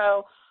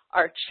torso,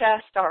 our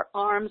chest, our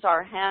arms,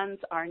 our hands,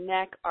 our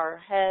neck, our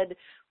head.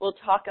 We'll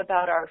talk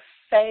about our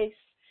face.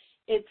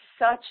 It's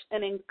such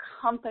an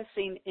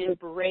encompassing,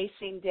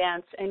 embracing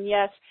dance. And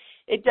yes,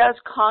 it does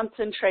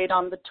concentrate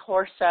on the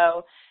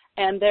torso,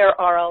 and there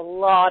are a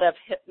lot of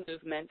hip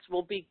movements.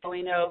 We'll be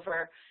going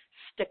over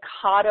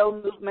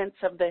staccato movements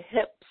of the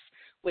hips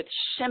with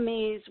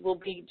shimmies. We'll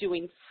be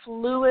doing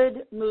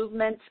fluid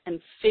movements and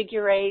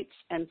figure eights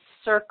and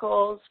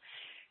circles.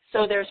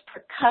 So there's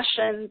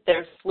percussion,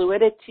 there's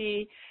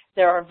fluidity,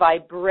 there are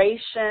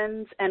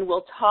vibrations, and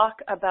we'll talk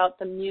about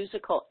the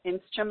musical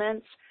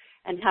instruments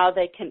and how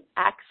they can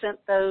accent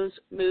those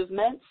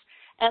movements.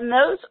 And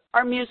those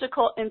are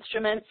musical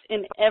instruments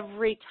in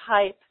every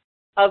type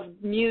of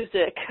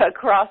music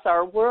across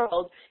our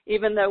world,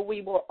 even though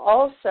we will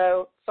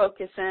also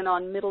focus in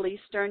on Middle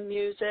Eastern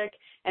music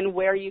and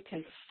where you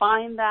can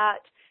find that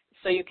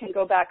so you can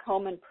go back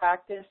home and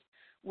practice.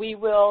 We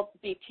will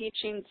be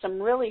teaching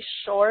some really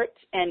short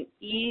and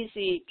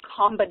easy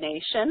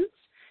combinations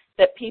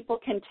that people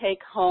can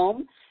take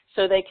home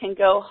so they can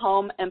go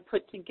home and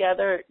put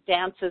together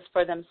dances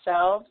for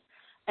themselves.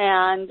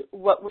 And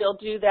what we'll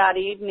do that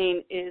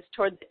evening is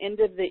toward the end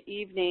of the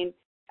evening,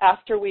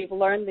 after we've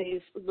learned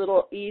these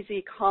little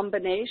easy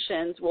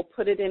combinations, we'll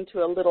put it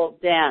into a little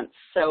dance.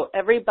 So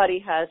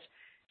everybody has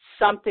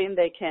something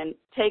they can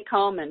take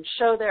home and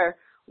show their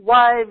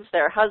wives,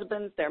 their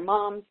husbands, their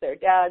moms, their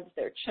dads,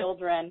 their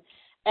children.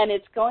 And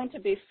it's going to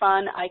be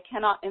fun. I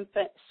cannot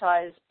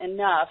emphasize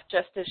enough,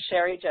 just as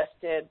Sherry just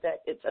did, that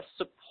it's a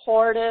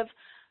supportive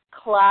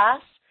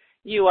class.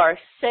 You are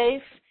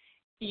safe.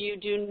 You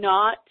do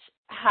not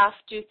have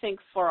to think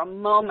for a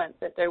moment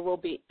that there will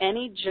be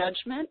any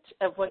judgment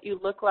of what you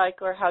look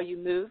like or how you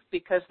move,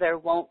 because there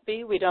won't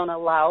be. We don't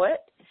allow it.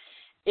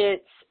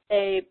 It's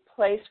a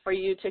place for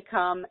you to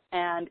come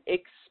and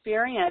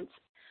experience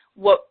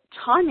what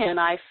Tanya and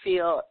I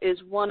feel is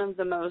one of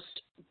the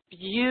most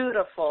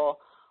beautiful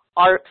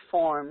art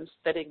forms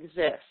that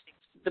exist,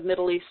 the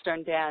Middle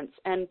Eastern dance,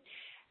 and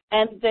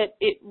that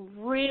it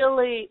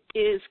really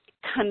is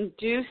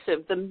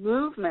conducive. The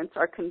movements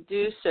are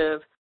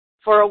conducive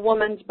for a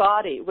woman's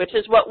body, which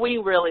is what we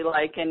really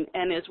like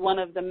and is one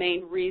of the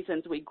main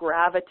reasons we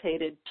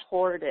gravitated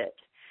toward it.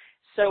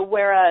 So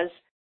whereas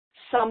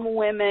some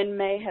women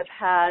may have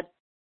had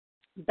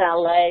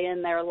ballet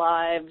in their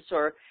lives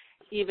or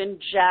even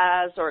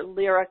jazz or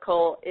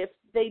lyrical, if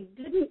they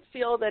didn't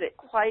feel that it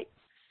quite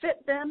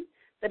fit them,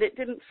 that it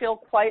didn't feel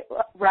quite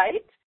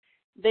right,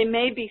 they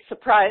may be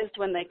surprised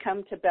when they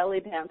come to belly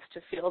dance to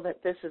feel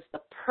that this is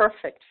the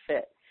perfect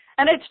fit.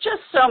 And it's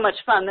just so much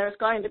fun. There's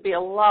going to be a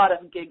lot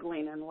of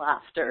giggling and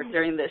laughter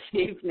during this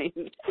evening.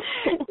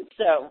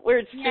 So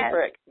we're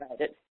super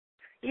excited.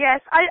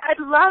 Yes, I'd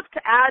love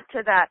to add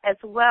to that as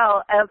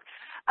well.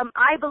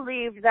 I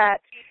believe that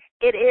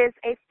it is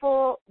a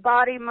full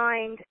body,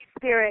 mind,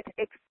 spirit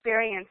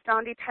experience.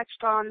 Dondi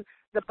touched on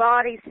the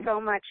body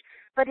so much,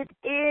 but it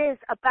is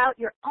about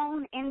your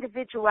own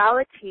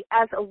individuality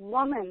as a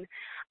woman.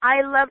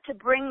 I love to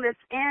bring this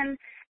in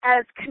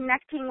as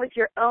connecting with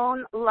your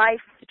own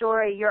life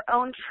story, your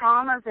own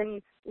traumas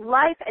in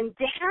life, and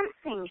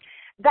dancing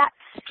that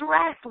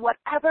stress,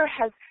 whatever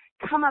has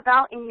come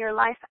about in your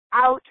life,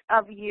 out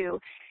of you.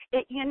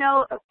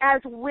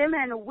 As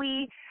women,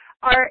 we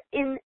are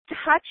in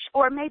touch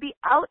or maybe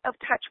out of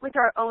touch with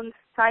our own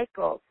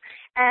cycles.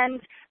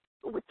 And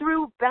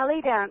through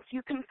belly dance,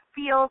 you can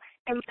feel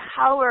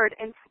empowered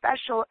and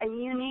special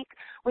and unique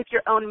with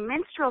your own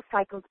menstrual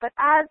cycles. But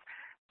as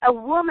a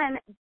woman,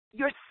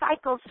 your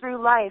cycles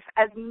through life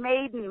as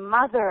maiden,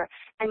 mother,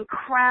 and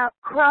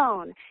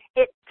crone,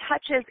 it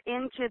touches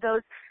into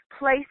those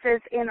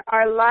places in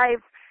our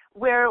lives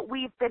where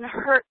we've been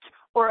hurt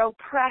or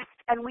oppressed,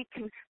 and we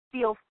can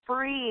feel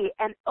free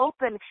and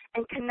open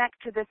and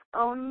connect to this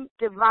own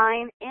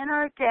divine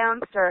inner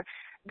dancer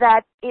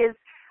that is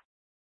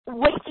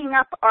waking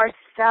up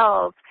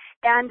ourselves.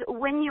 And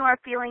when you are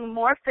feeling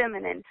more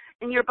feminine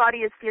and your body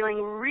is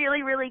feeling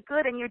really, really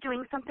good and you're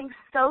doing something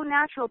so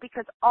natural,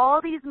 because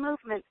all these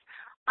movements,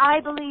 I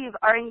believe,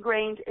 are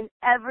ingrained in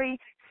every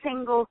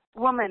single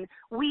woman.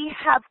 We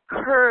have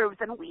curves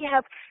and we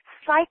have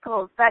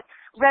cycles that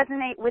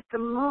resonate with the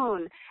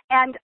moon.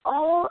 And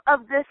all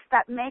of this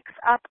that makes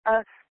up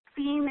a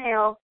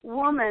female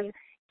woman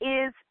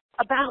is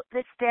about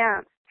this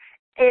dance.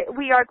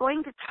 We are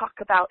going to talk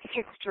about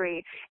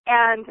history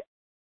and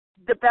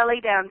the belly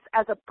dance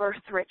as a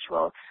birth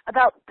ritual,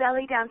 about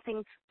belly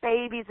dancing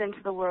babies into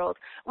the world.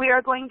 We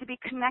are going to be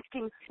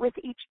connecting with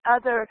each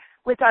other,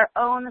 with our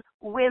own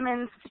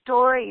women's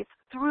stories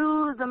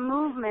through the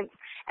movements.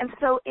 And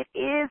so it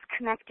is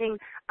connecting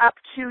up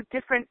to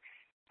different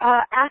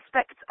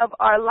aspects of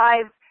our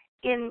lives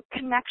in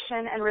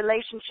connection and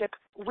relationship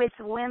with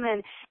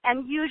women.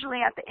 And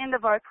usually at the end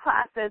of our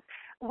classes,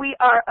 we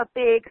are a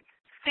big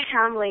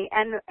family,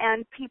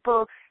 and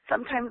people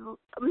sometimes,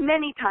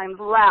 many times,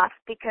 laugh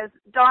because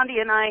Dondi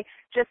and I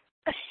just,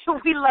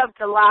 we love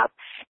to laugh,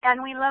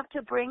 and we love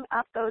to bring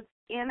up those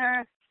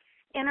inner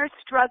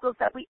struggles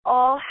that we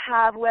all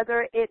have,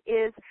 whether it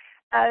is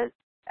a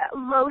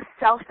low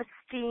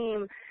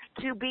self-esteem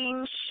to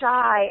being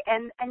shy,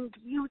 and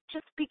you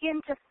just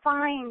begin to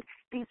find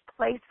these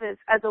places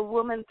as a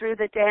woman through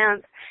the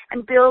dance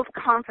and build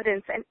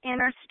confidence and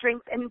inner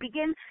strength and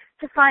begin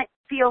to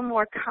feel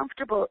more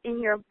comfortable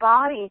in your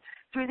body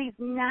through these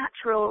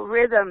natural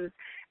rhythms.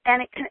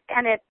 And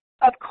it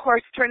of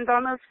course turns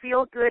on those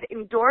feel-good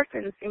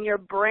endorphins in your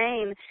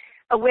brain,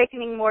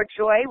 awakening more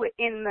joy.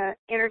 In the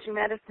energy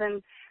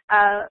medicine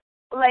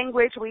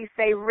language, we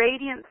say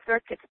radiant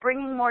circuits,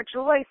 bringing more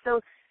joy. So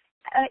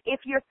if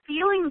you're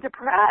feeling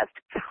depressed,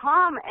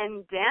 come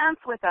and dance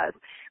with us,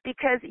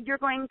 because you're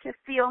going to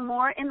feel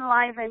more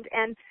enlivened,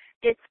 and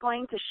it's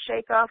going to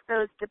shake off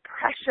those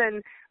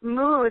depression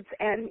moods,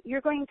 and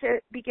you're going to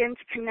begin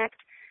to connect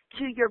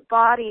to your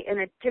body in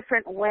a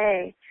different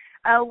way.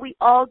 We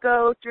all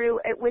go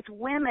through it with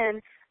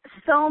women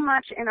so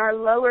much in our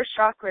lower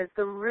chakras,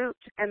 the root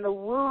and the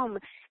womb,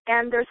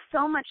 and there's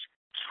so much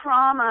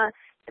trauma.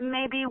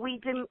 Maybe we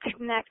didn't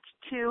connect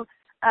to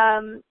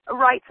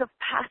rites of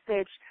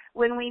passage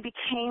when we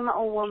became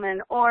a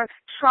woman, or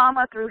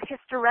trauma through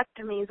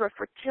hysterectomies or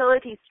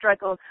fertility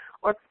struggles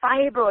or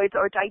fibroids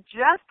or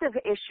digestive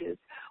issues.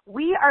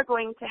 We are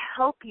going to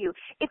help you.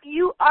 If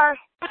you are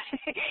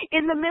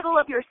in the middle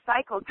of your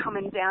cycle, come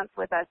and dance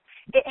with us.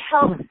 It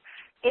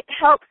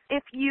helps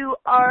if you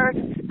are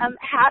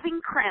having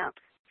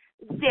cramps.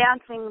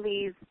 Dancing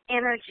these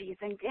energies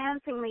and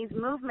dancing these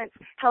movements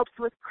helps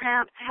with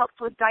cramps, helps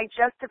with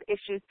digestive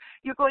issues.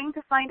 You're going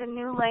to find a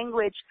new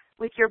language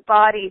with your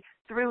body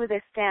through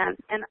this dance,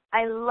 and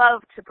I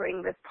love to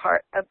bring this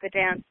part of the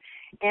dance.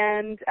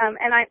 And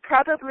I'm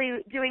probably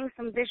doing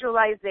some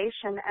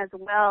visualization as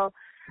well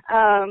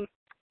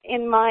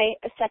in my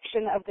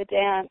section of the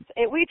dance.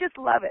 We just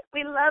love it.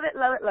 We love it,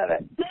 love it, love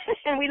it.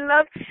 And we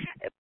love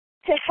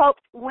to help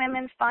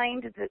women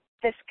find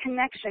this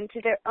connection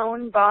to their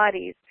own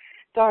bodies.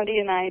 Dondi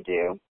and I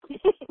do.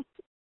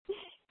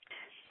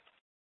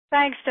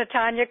 Thanks,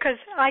 Tanya, because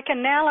I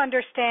can now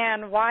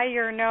understand why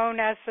you're known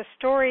as the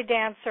story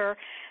dancer,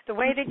 the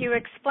way that you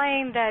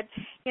explain that,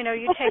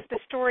 you take the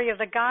story of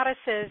the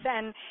goddesses,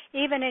 and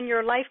even in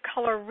your life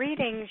color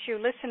readings, you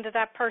listen to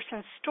that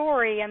person's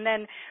story and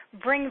then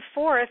bring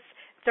forth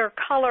their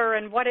color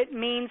and what it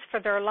means for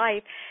their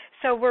life.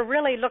 So we're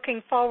really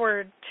looking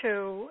forward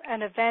to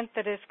an event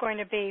that is going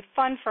to be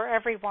fun for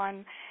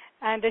everyone.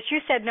 And as you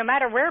said, no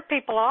matter where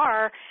people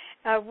are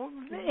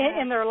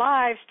in their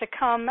lives, to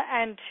come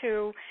and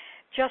to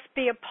just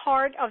be a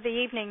part of the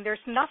evening. There's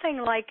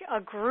nothing like a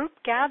group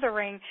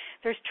gathering.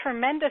 There's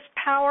tremendous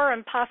power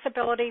and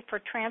possibility for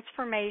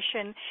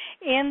transformation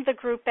in the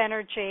group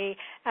energy,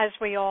 as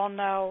we all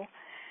know.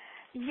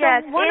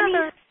 Yes, so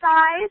any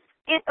size.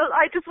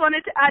 I just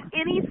wanted to add,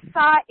 any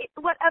size,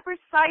 whatever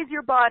size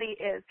your body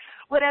is,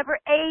 whatever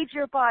age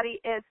your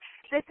body is,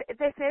 this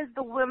is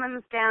the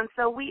women's dance,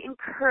 so we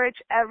encourage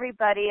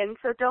everybody, and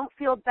so don't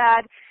feel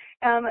bad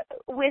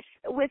with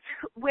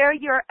where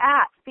you're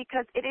at,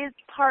 because it is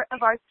part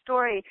of our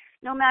story.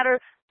 No matter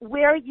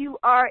where you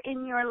are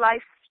in your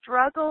life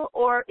struggle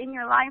or in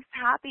your life's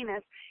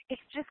happiness,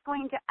 it's just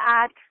going to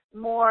add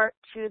more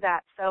to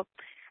that. So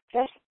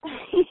just,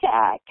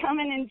 come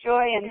and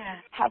enjoy and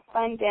have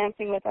fun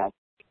dancing with us.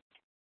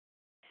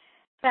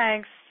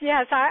 Thanks.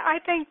 Yes, I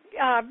think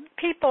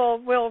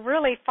people will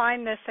really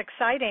find this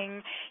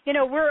exciting.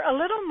 We're a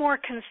little more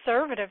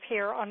conservative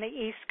here on the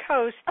East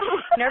Coast,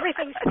 and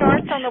everything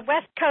starts on the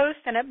West Coast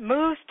and it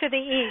moves to the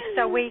East.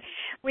 So we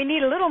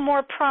need a little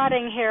more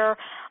prodding here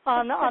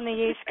on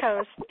the East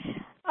Coast.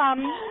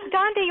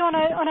 Dondi,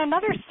 on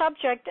another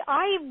subject,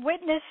 I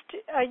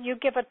witnessed you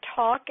give a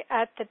talk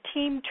at the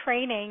team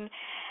training.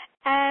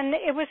 And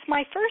it was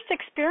my first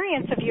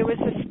experience of you as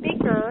a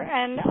speaker,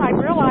 and I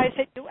realized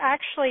that you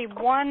actually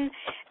won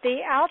the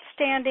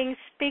Outstanding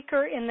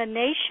Speaker in the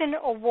Nation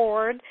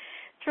Award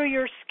through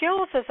your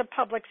skills as a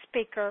public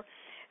speaker.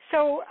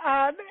 So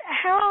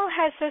how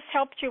has this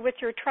helped you with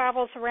your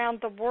travels around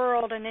the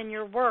world and in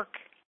your work?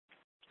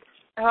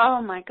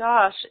 Oh, my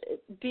gosh.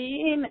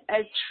 Being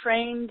a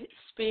trained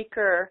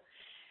speaker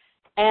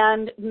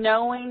and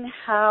knowing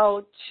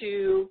how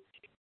to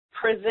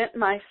present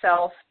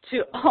myself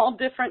to all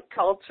different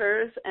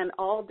cultures and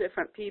all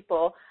different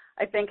people,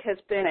 I think has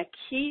been a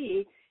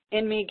key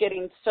in me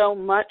getting so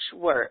much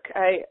work.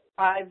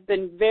 I've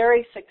been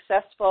very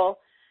successful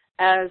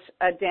as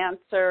a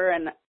dancer,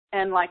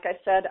 and like I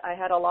said, I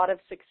had a lot of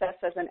success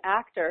as an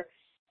actor,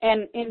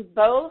 And in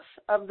both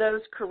of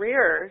those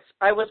careers,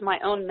 I was my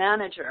own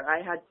manager.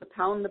 I had to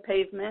pound the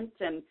pavement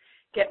and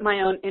get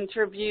my own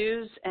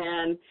interviews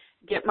and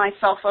get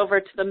myself over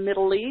to the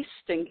Middle East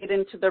and get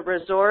into the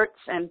resorts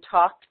and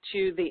talk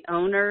to the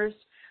owners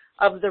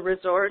of the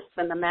resorts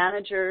and the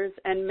managers.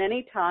 And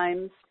many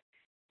times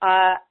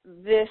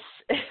this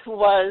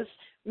was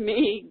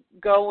me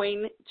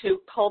going to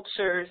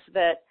cultures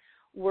that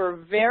were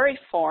very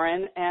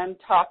foreign and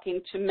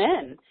talking to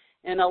men.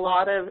 In a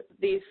lot of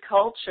these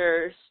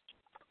cultures,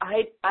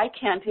 I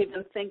can't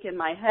even think in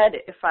my head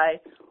if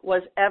I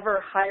was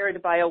ever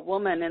hired by a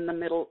woman in the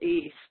Middle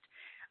East.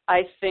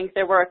 I think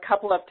there were a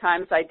couple of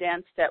times I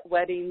danced at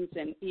weddings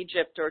in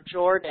Egypt or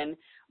Jordan,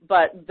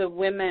 but the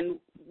women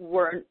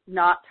were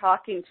not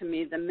talking to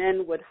me. The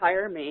men would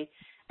hire me.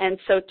 And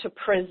so to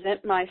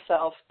present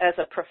myself as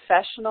a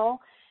professional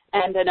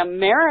and an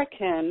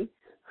American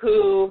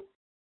who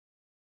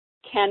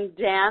can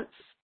dance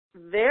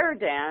their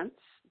dance,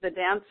 the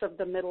dance of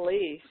the Middle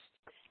East,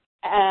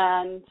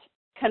 and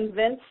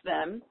convince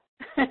them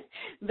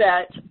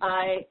that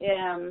I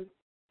am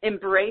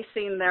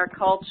embracing their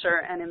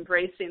culture and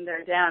embracing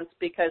their dance,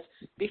 because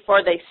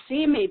before they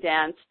see me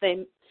dance,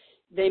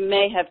 they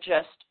may have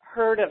just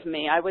heard of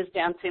me. I was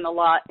dancing a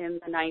lot in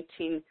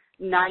the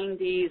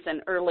 1990s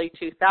and early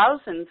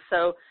 2000s,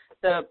 so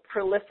the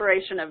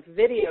proliferation of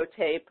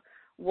videotape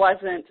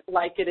wasn't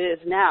like it is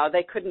now.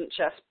 They couldn't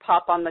just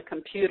pop on the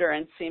computer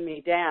and see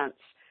me dance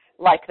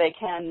like they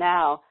can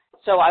now.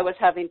 So I was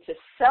having to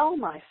sell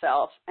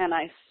myself, and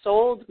I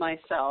sold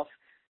myself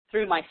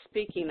through my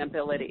speaking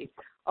ability,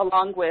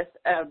 along with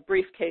a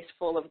briefcase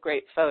full of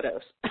great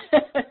photos.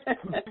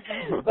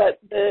 But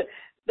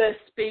the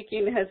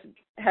speaking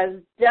has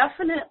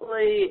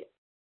definitely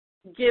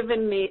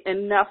given me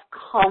enough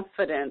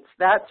confidence,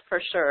 that's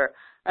for sure,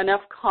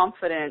 enough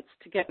confidence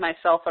to get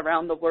myself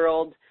around the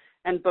world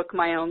and book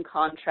my own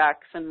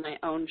contracts and my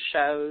own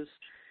shows.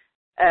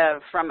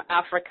 From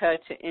Africa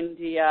to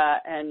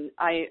India, and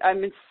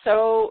I'm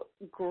so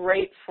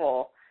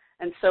grateful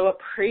and so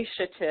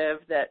appreciative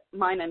that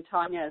mine and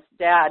Tanya's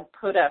dad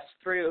put us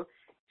through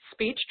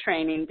speech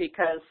training,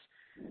 because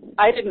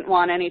I didn't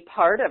want any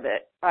part of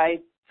it. I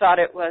thought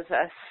it was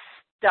a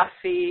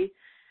stuffy,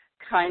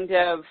 kind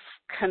of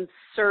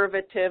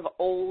conservative,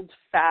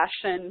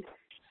 old-fashioned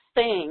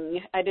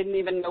thing. I didn't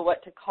even know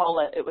what to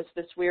call it. It was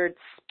this weird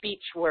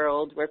speech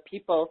world where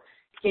people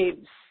gave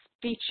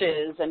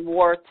speeches and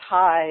wore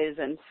ties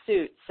and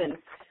suits. And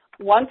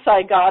once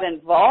I got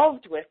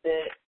involved with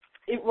it,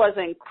 it was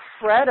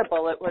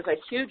incredible. It was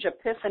a huge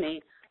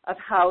epiphany of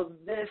how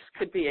this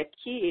could be a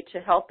key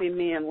to helping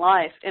me in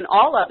life, in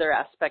all other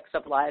aspects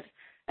of life,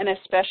 and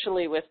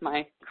especially with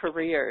my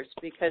careers,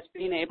 because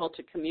being able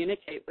to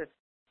communicate with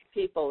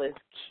people is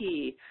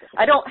key.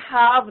 I don't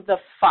have the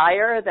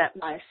fire that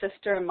my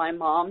sister and my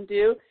mom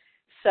do,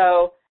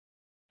 so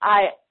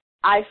I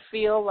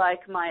feel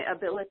like my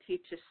ability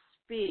to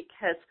speak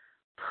has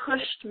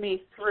pushed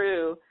me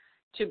through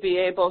to be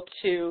able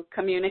to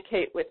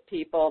communicate with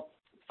people.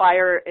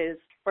 Fire is,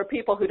 for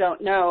people who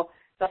don't know,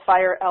 the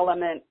fire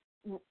element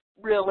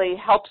really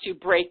helps you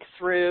break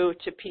through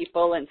to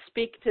people and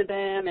speak to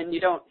them, and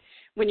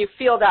when you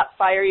feel that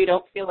fire, you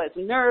don't feel as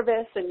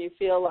nervous, and you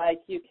feel like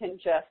you can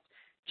just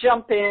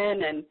jump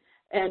in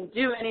and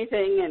do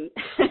anything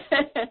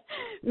and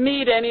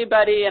meet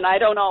anybody, and I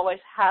don't always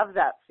have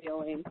that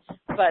feeling.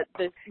 But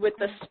with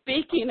the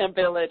speaking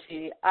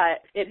ability,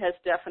 it has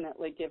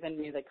definitely given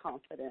me the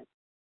confidence.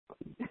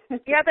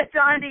 Yeah, but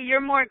Dondi,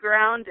 you're more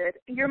grounded.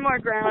 You're more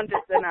grounded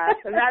than us,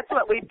 and that's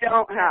what we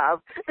don't have.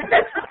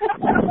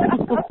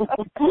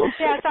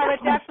 Yes, I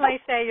would definitely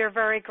say you're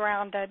very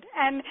grounded.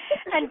 And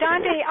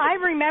Dondi, I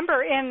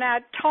remember in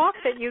that talk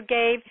that you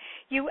gave,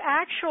 you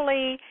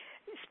actually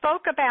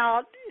spoke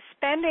about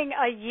spending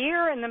a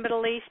year in the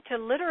Middle East to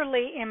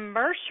literally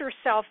immerse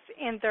yourself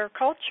in their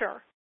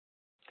culture.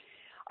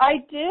 I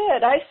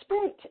did. I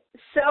spent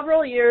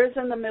several years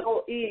in the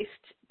Middle East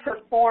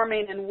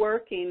performing and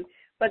working,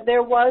 but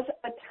there was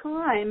a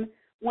time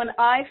when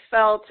I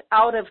felt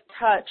out of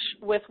touch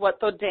with what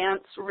the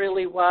dance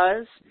really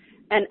was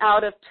and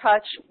out of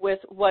touch with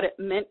what it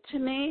meant to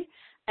me,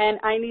 and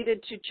I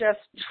needed to just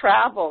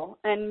travel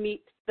and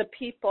meet the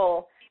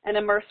people and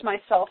immerse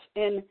myself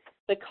in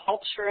the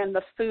culture and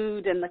the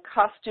food and the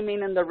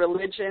costuming and the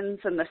religions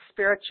and the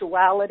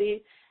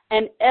spirituality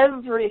and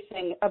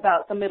everything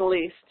about the Middle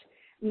East,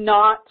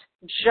 not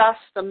just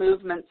the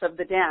movements of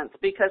the dance,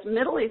 because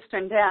Middle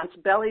Eastern dance,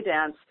 belly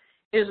dance,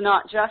 is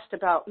not just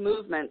about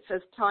movements.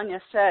 As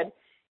Tanya said,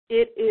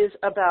 it is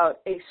about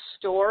a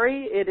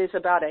story, it is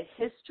about a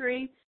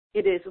history,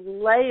 it is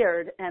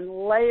layered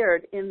and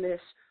layered in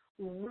this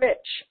rich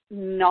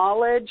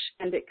knowledge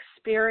and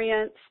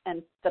experience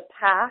and the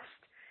past,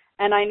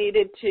 and I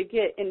needed to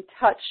get in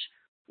touch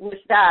with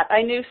that.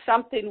 I knew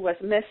something was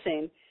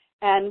missing,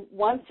 and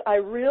once I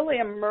really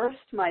immersed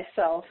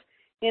myself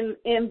in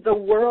the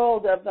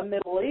world of the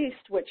Middle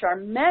East, which are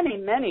many,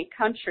 many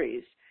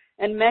countries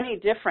and many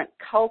different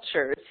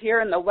cultures.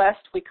 Here in the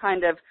West, we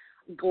kind of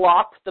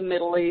glop the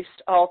Middle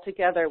East all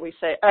together. We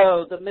say,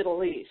 oh, the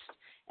Middle East.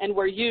 and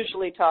we're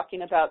usually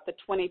talking about the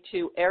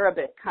 22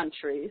 Arabic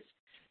countries.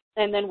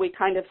 And then we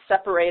kind of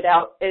separate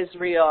out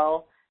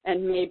Israel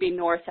and maybe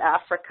North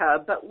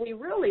Africa, but we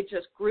really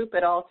just group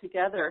it all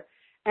together.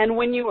 And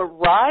when you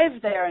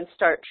arrive there and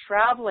start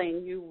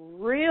traveling, you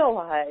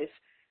realize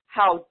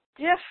how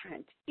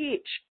different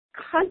each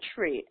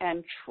country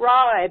and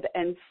tribe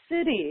and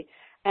city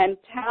and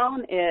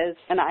town is,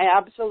 and I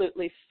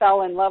absolutely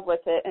fell in love with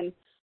it. And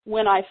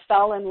when I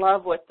fell in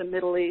love with the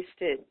Middle East,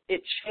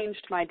 it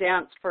changed my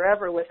dance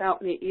forever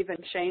without me even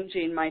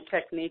changing my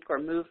technique or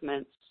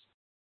movements.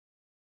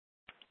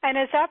 And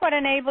is that what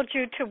enabled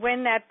you to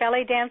win that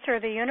Belly Dancer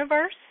of the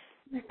Universe?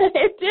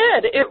 It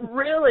did.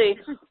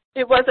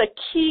 It was a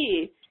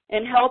key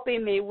in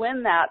helping me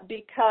win that,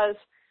 because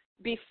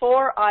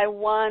before I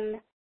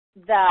won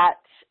that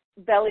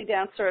Belly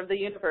Dancer of the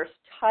Universe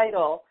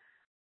title,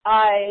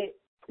 I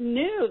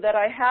knew that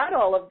I had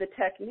all of the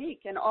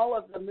technique and all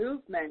of the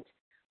movement,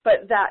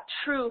 but that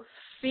true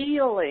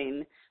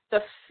feeling,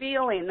 that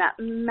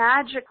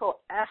magical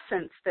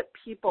essence that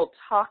people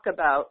talk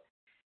about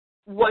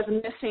was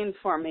missing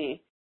for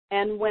me.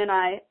 And when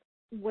I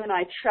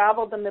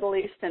traveled the Middle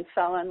East and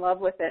fell in love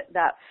with it,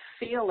 that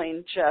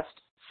feeling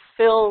just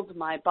filled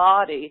my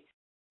body.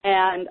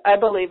 And I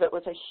believe it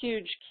was a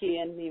huge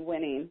key in me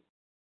winning.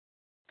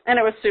 And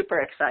it was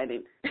super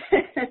exciting.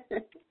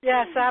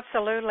 Yes,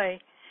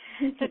 absolutely.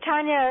 So,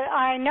 Tanya,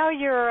 I know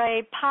you're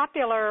a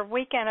popular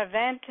weekend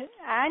event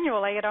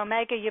annually at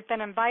Omega. You've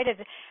been invited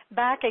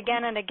back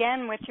again and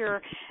again with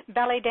your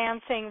belly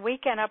dancing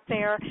weekend up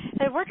there.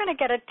 And we're going to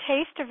get a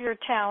taste of your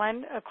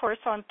talent, of course,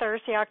 on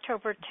Thursday,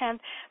 October 10th.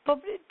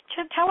 But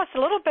tell us a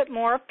little bit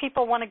more, if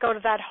people want to go to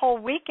that whole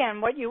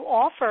weekend, what you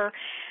offer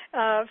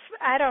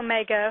at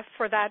Omega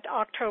for that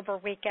October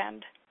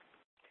weekend.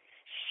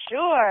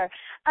 Sure.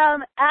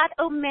 At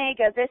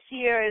Omega this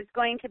year is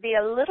going to be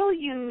a little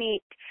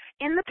unique.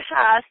 In the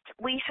past,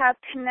 we have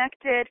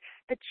connected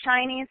the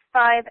Chinese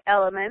 5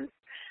 elements,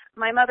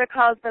 my mother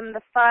calls them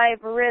the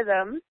 5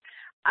 rhythms,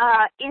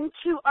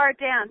 into our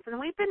dance. And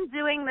we've been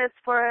doing this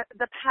for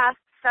the past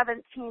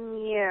 17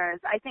 years.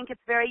 I think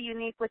it's very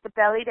unique with the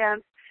belly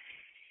dance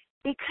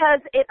because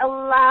it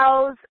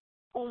allows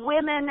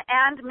women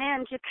and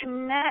men to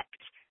connect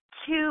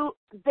to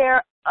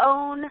their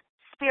own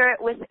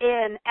spirit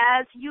within.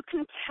 As you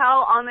can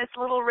tell on this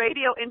little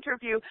radio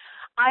interview,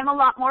 I'm a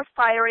lot more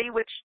fiery,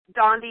 which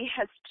Dondi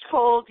has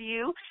told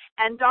you,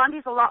 and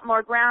Dondi's a lot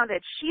more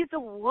grounded. She's a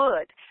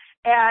wood,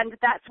 and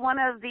that's one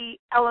of the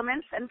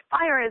elements, and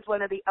fire is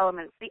one of the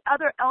elements. The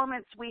other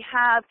elements we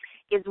have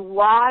is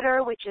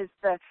water, which is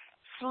the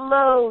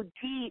slow,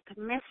 deep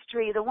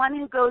mystery, the one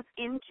who goes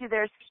into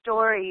their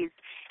stories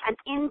and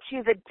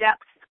into the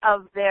depths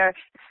of their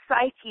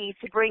psyche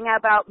to bring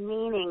about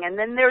meaning. And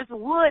then there's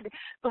wood,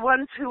 the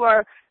ones who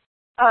are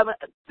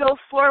go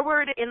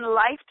forward in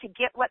life to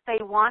get what they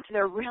want.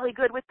 They're really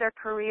good with their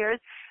careers.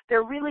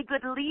 They're really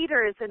good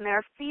leaders in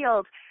their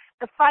field.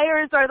 The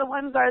fires are the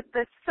ones are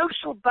the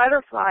social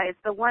butterflies,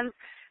 the ones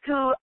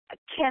who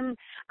can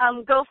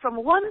go from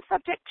one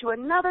subject to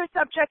another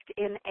subject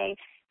in a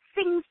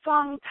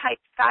sing-song type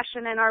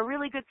fashion and are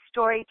really good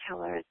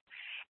storytellers.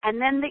 And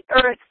then the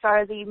earths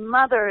are the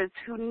mothers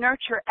who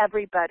nurture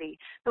everybody,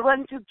 the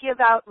ones who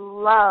give out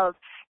love.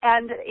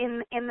 And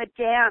in the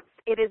dance,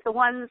 it is the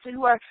ones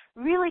who are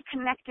really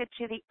connected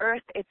to the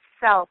earth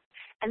itself.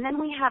 And then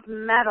we have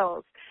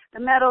metals. The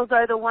metals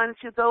are the ones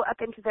who go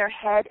up into their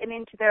head and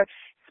into their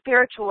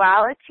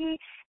spirituality.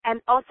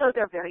 And also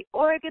they're very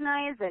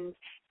organized and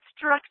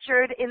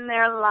structured in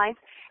their life.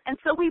 And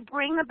so we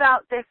bring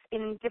about this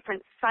in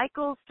different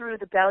cycles through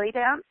the belly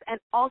dance and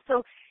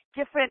also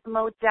different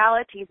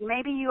modalities.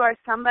 Maybe you are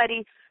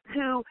somebody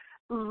who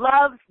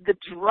loves the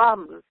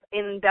drums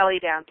in belly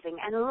dancing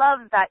and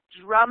loves that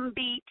drum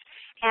beat,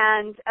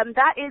 and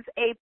that is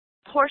a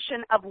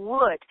portion of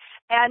wood.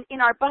 And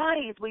in our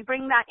bodies, we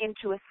bring that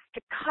into a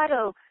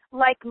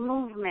staccato-like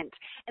movement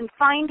and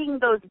finding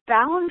those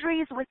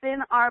boundaries within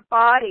our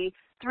body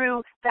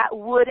through that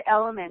wood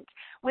element.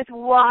 With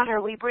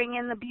water, we bring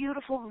in the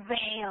beautiful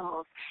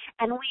veils,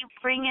 and we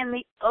bring in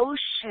the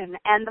ocean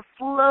and the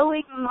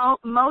flowing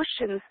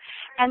motions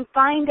and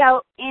find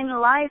out in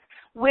life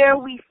where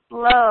we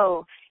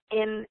flow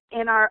in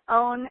our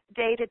own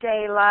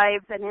day-to-day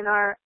lives and in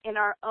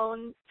our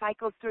own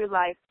cycles through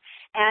life.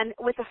 And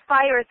with the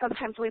fire,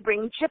 sometimes we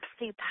bring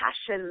gypsy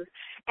passions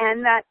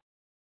and that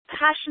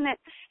passionate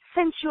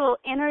sensual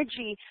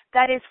energy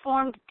that is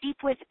formed deep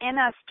within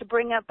us to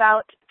bring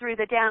about through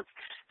the dance.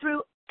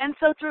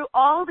 So through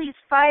all these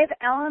 5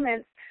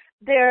 elements,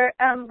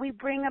 we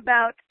bring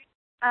about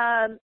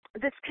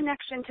this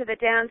connection to the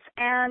dance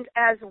and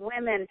as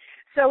women.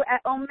 So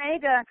at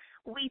Omega,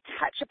 we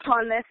touch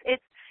upon this.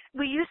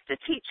 We used to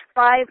teach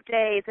 5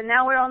 days, and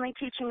now we're only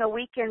teaching a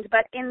weekend.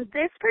 But in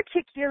this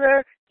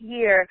particular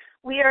year,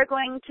 we are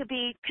going to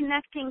be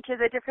connecting to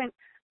the different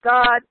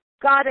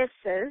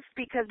goddesses,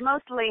 because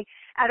mostly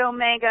at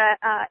Omega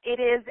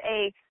it is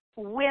a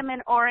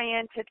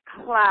women-oriented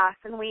class,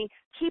 and we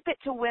keep it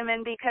to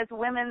women because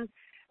women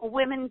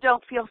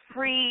don't feel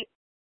free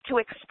to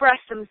express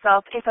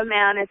themselves if a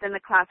man is in the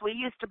class. We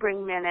used to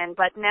bring men in,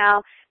 but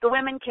now the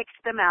women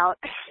kicked them out.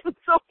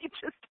 So we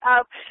just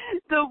have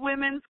the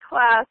women's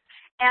class.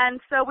 And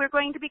so we're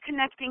going to be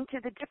connecting to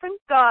the different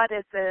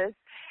goddesses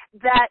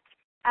that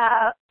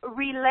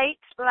relate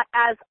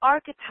as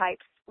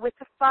archetypes with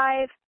the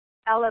 5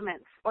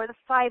 elements, or the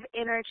 5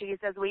 energies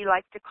as we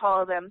like to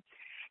call them,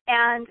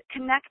 and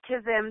connect to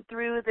them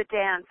through the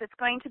dance. It's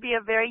going to be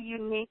a very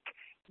unique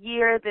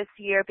year this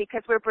year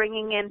because we're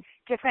bringing in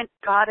different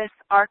goddess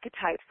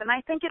archetypes, and I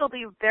think it'll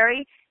be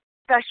very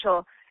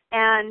special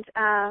and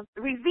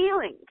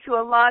revealing to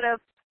a lot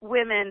of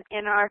women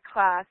in our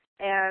class.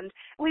 And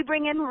we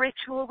bring in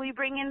ritual, we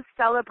bring in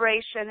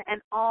celebration,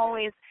 and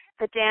always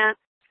the dance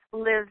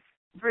lives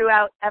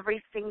throughout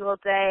every single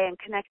day, and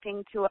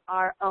connecting to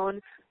our own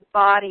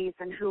bodies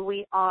and who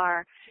we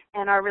are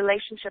and our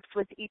relationships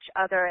with each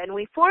other. And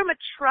we form a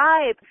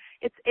tribe.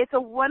 It's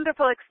a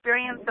wonderful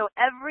experience. So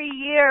every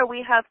year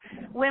we have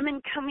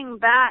women coming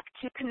back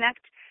to connect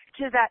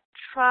to that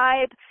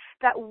tribe,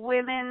 that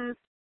women's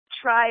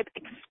tribe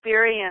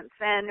experience.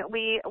 And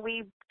we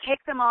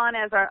take them on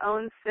as our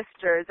own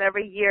sisters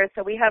every year.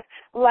 So we have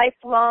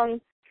lifelong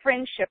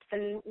friendships,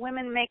 and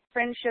women make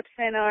friendships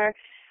in our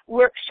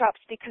workshops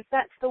because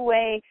that's the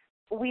way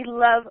we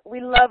love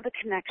the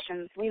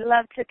connections. We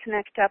love to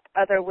connect up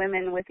other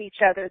women with each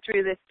other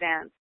through this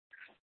dance.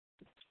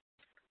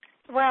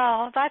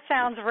 Well, that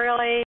sounds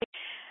really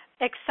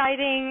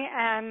exciting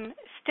and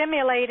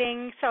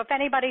stimulating. So if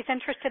anybody's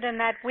interested in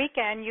that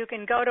weekend, you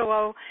can go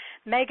to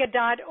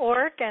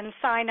omega.org and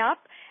sign up.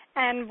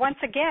 And once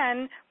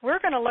again, we're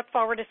going to look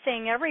forward to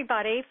seeing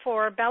everybody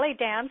for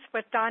Bellydance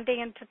with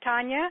Dondi and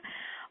Titania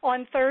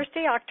on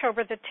Thursday,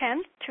 October the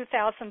 10th,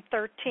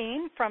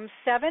 2013, from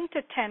 7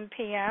 to 10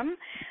 p.m.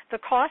 The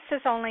cost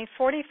is only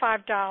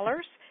 $45.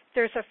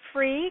 There's a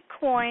free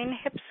coin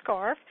hip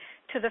scarf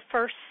to the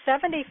first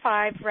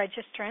 75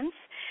 registrants.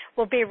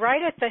 We'll be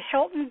right at the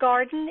Hilton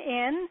Garden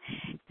Inn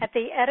at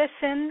the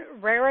Edison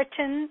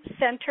Raritan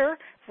Center,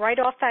 right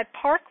off that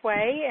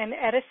parkway in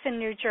Edison,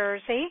 New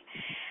Jersey.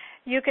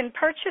 You can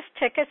purchase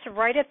tickets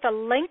right at the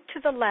link to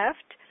the left.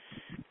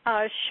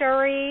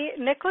 Sherry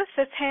Nicholas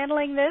that's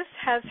handling this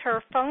has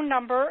her phone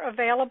number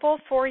available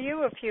for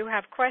you if you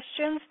have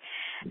questions.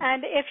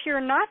 And if you're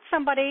not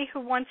somebody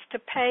who wants to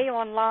pay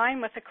online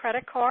with a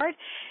credit card,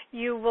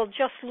 you will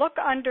just look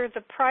under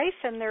the price,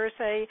 and there's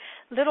a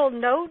little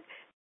note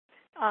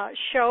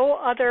show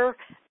other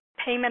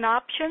payment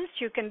options.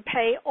 You can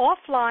pay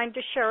offline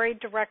to Sherry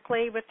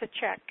directly with a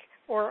check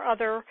or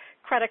other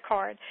credit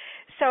card.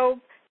 So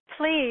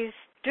please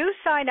do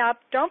sign up.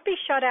 Don't be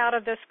shut out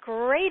of this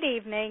great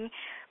evening.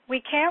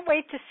 We can't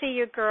wait to see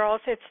you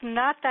girls. It's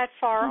not that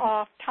far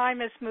off.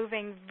 Time is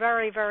moving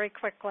very, very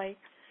quickly.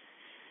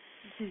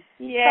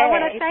 Yeah. So I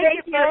want to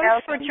thank you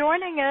both for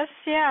joining us.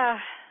 Yeah.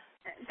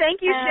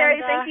 Thank you,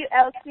 Sherry. Thank you,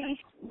 Elsie.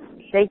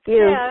 Thank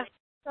you. Yeah.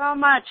 So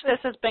much. This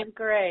has been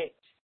great.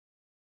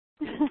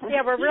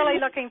 Yeah, we're really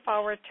looking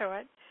forward to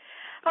it.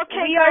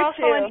 Okay, we girls, are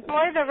too. well,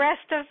 enjoy the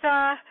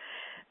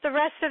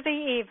rest of the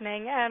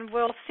evening, and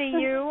we'll see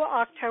you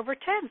October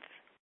 10th.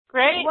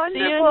 Great.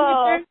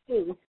 Wonderful. See you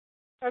in New Jersey.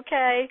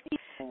 Okay.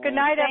 Good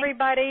night,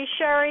 everybody.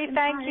 Sherry,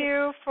 thank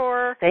you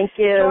for joining us.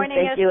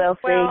 Thank you, Elsie.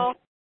 Well.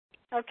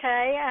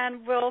 Okay,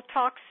 and we'll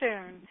talk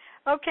soon.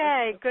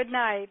 Okay, good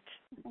night.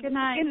 Good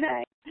night. Good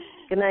night.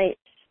 Good night.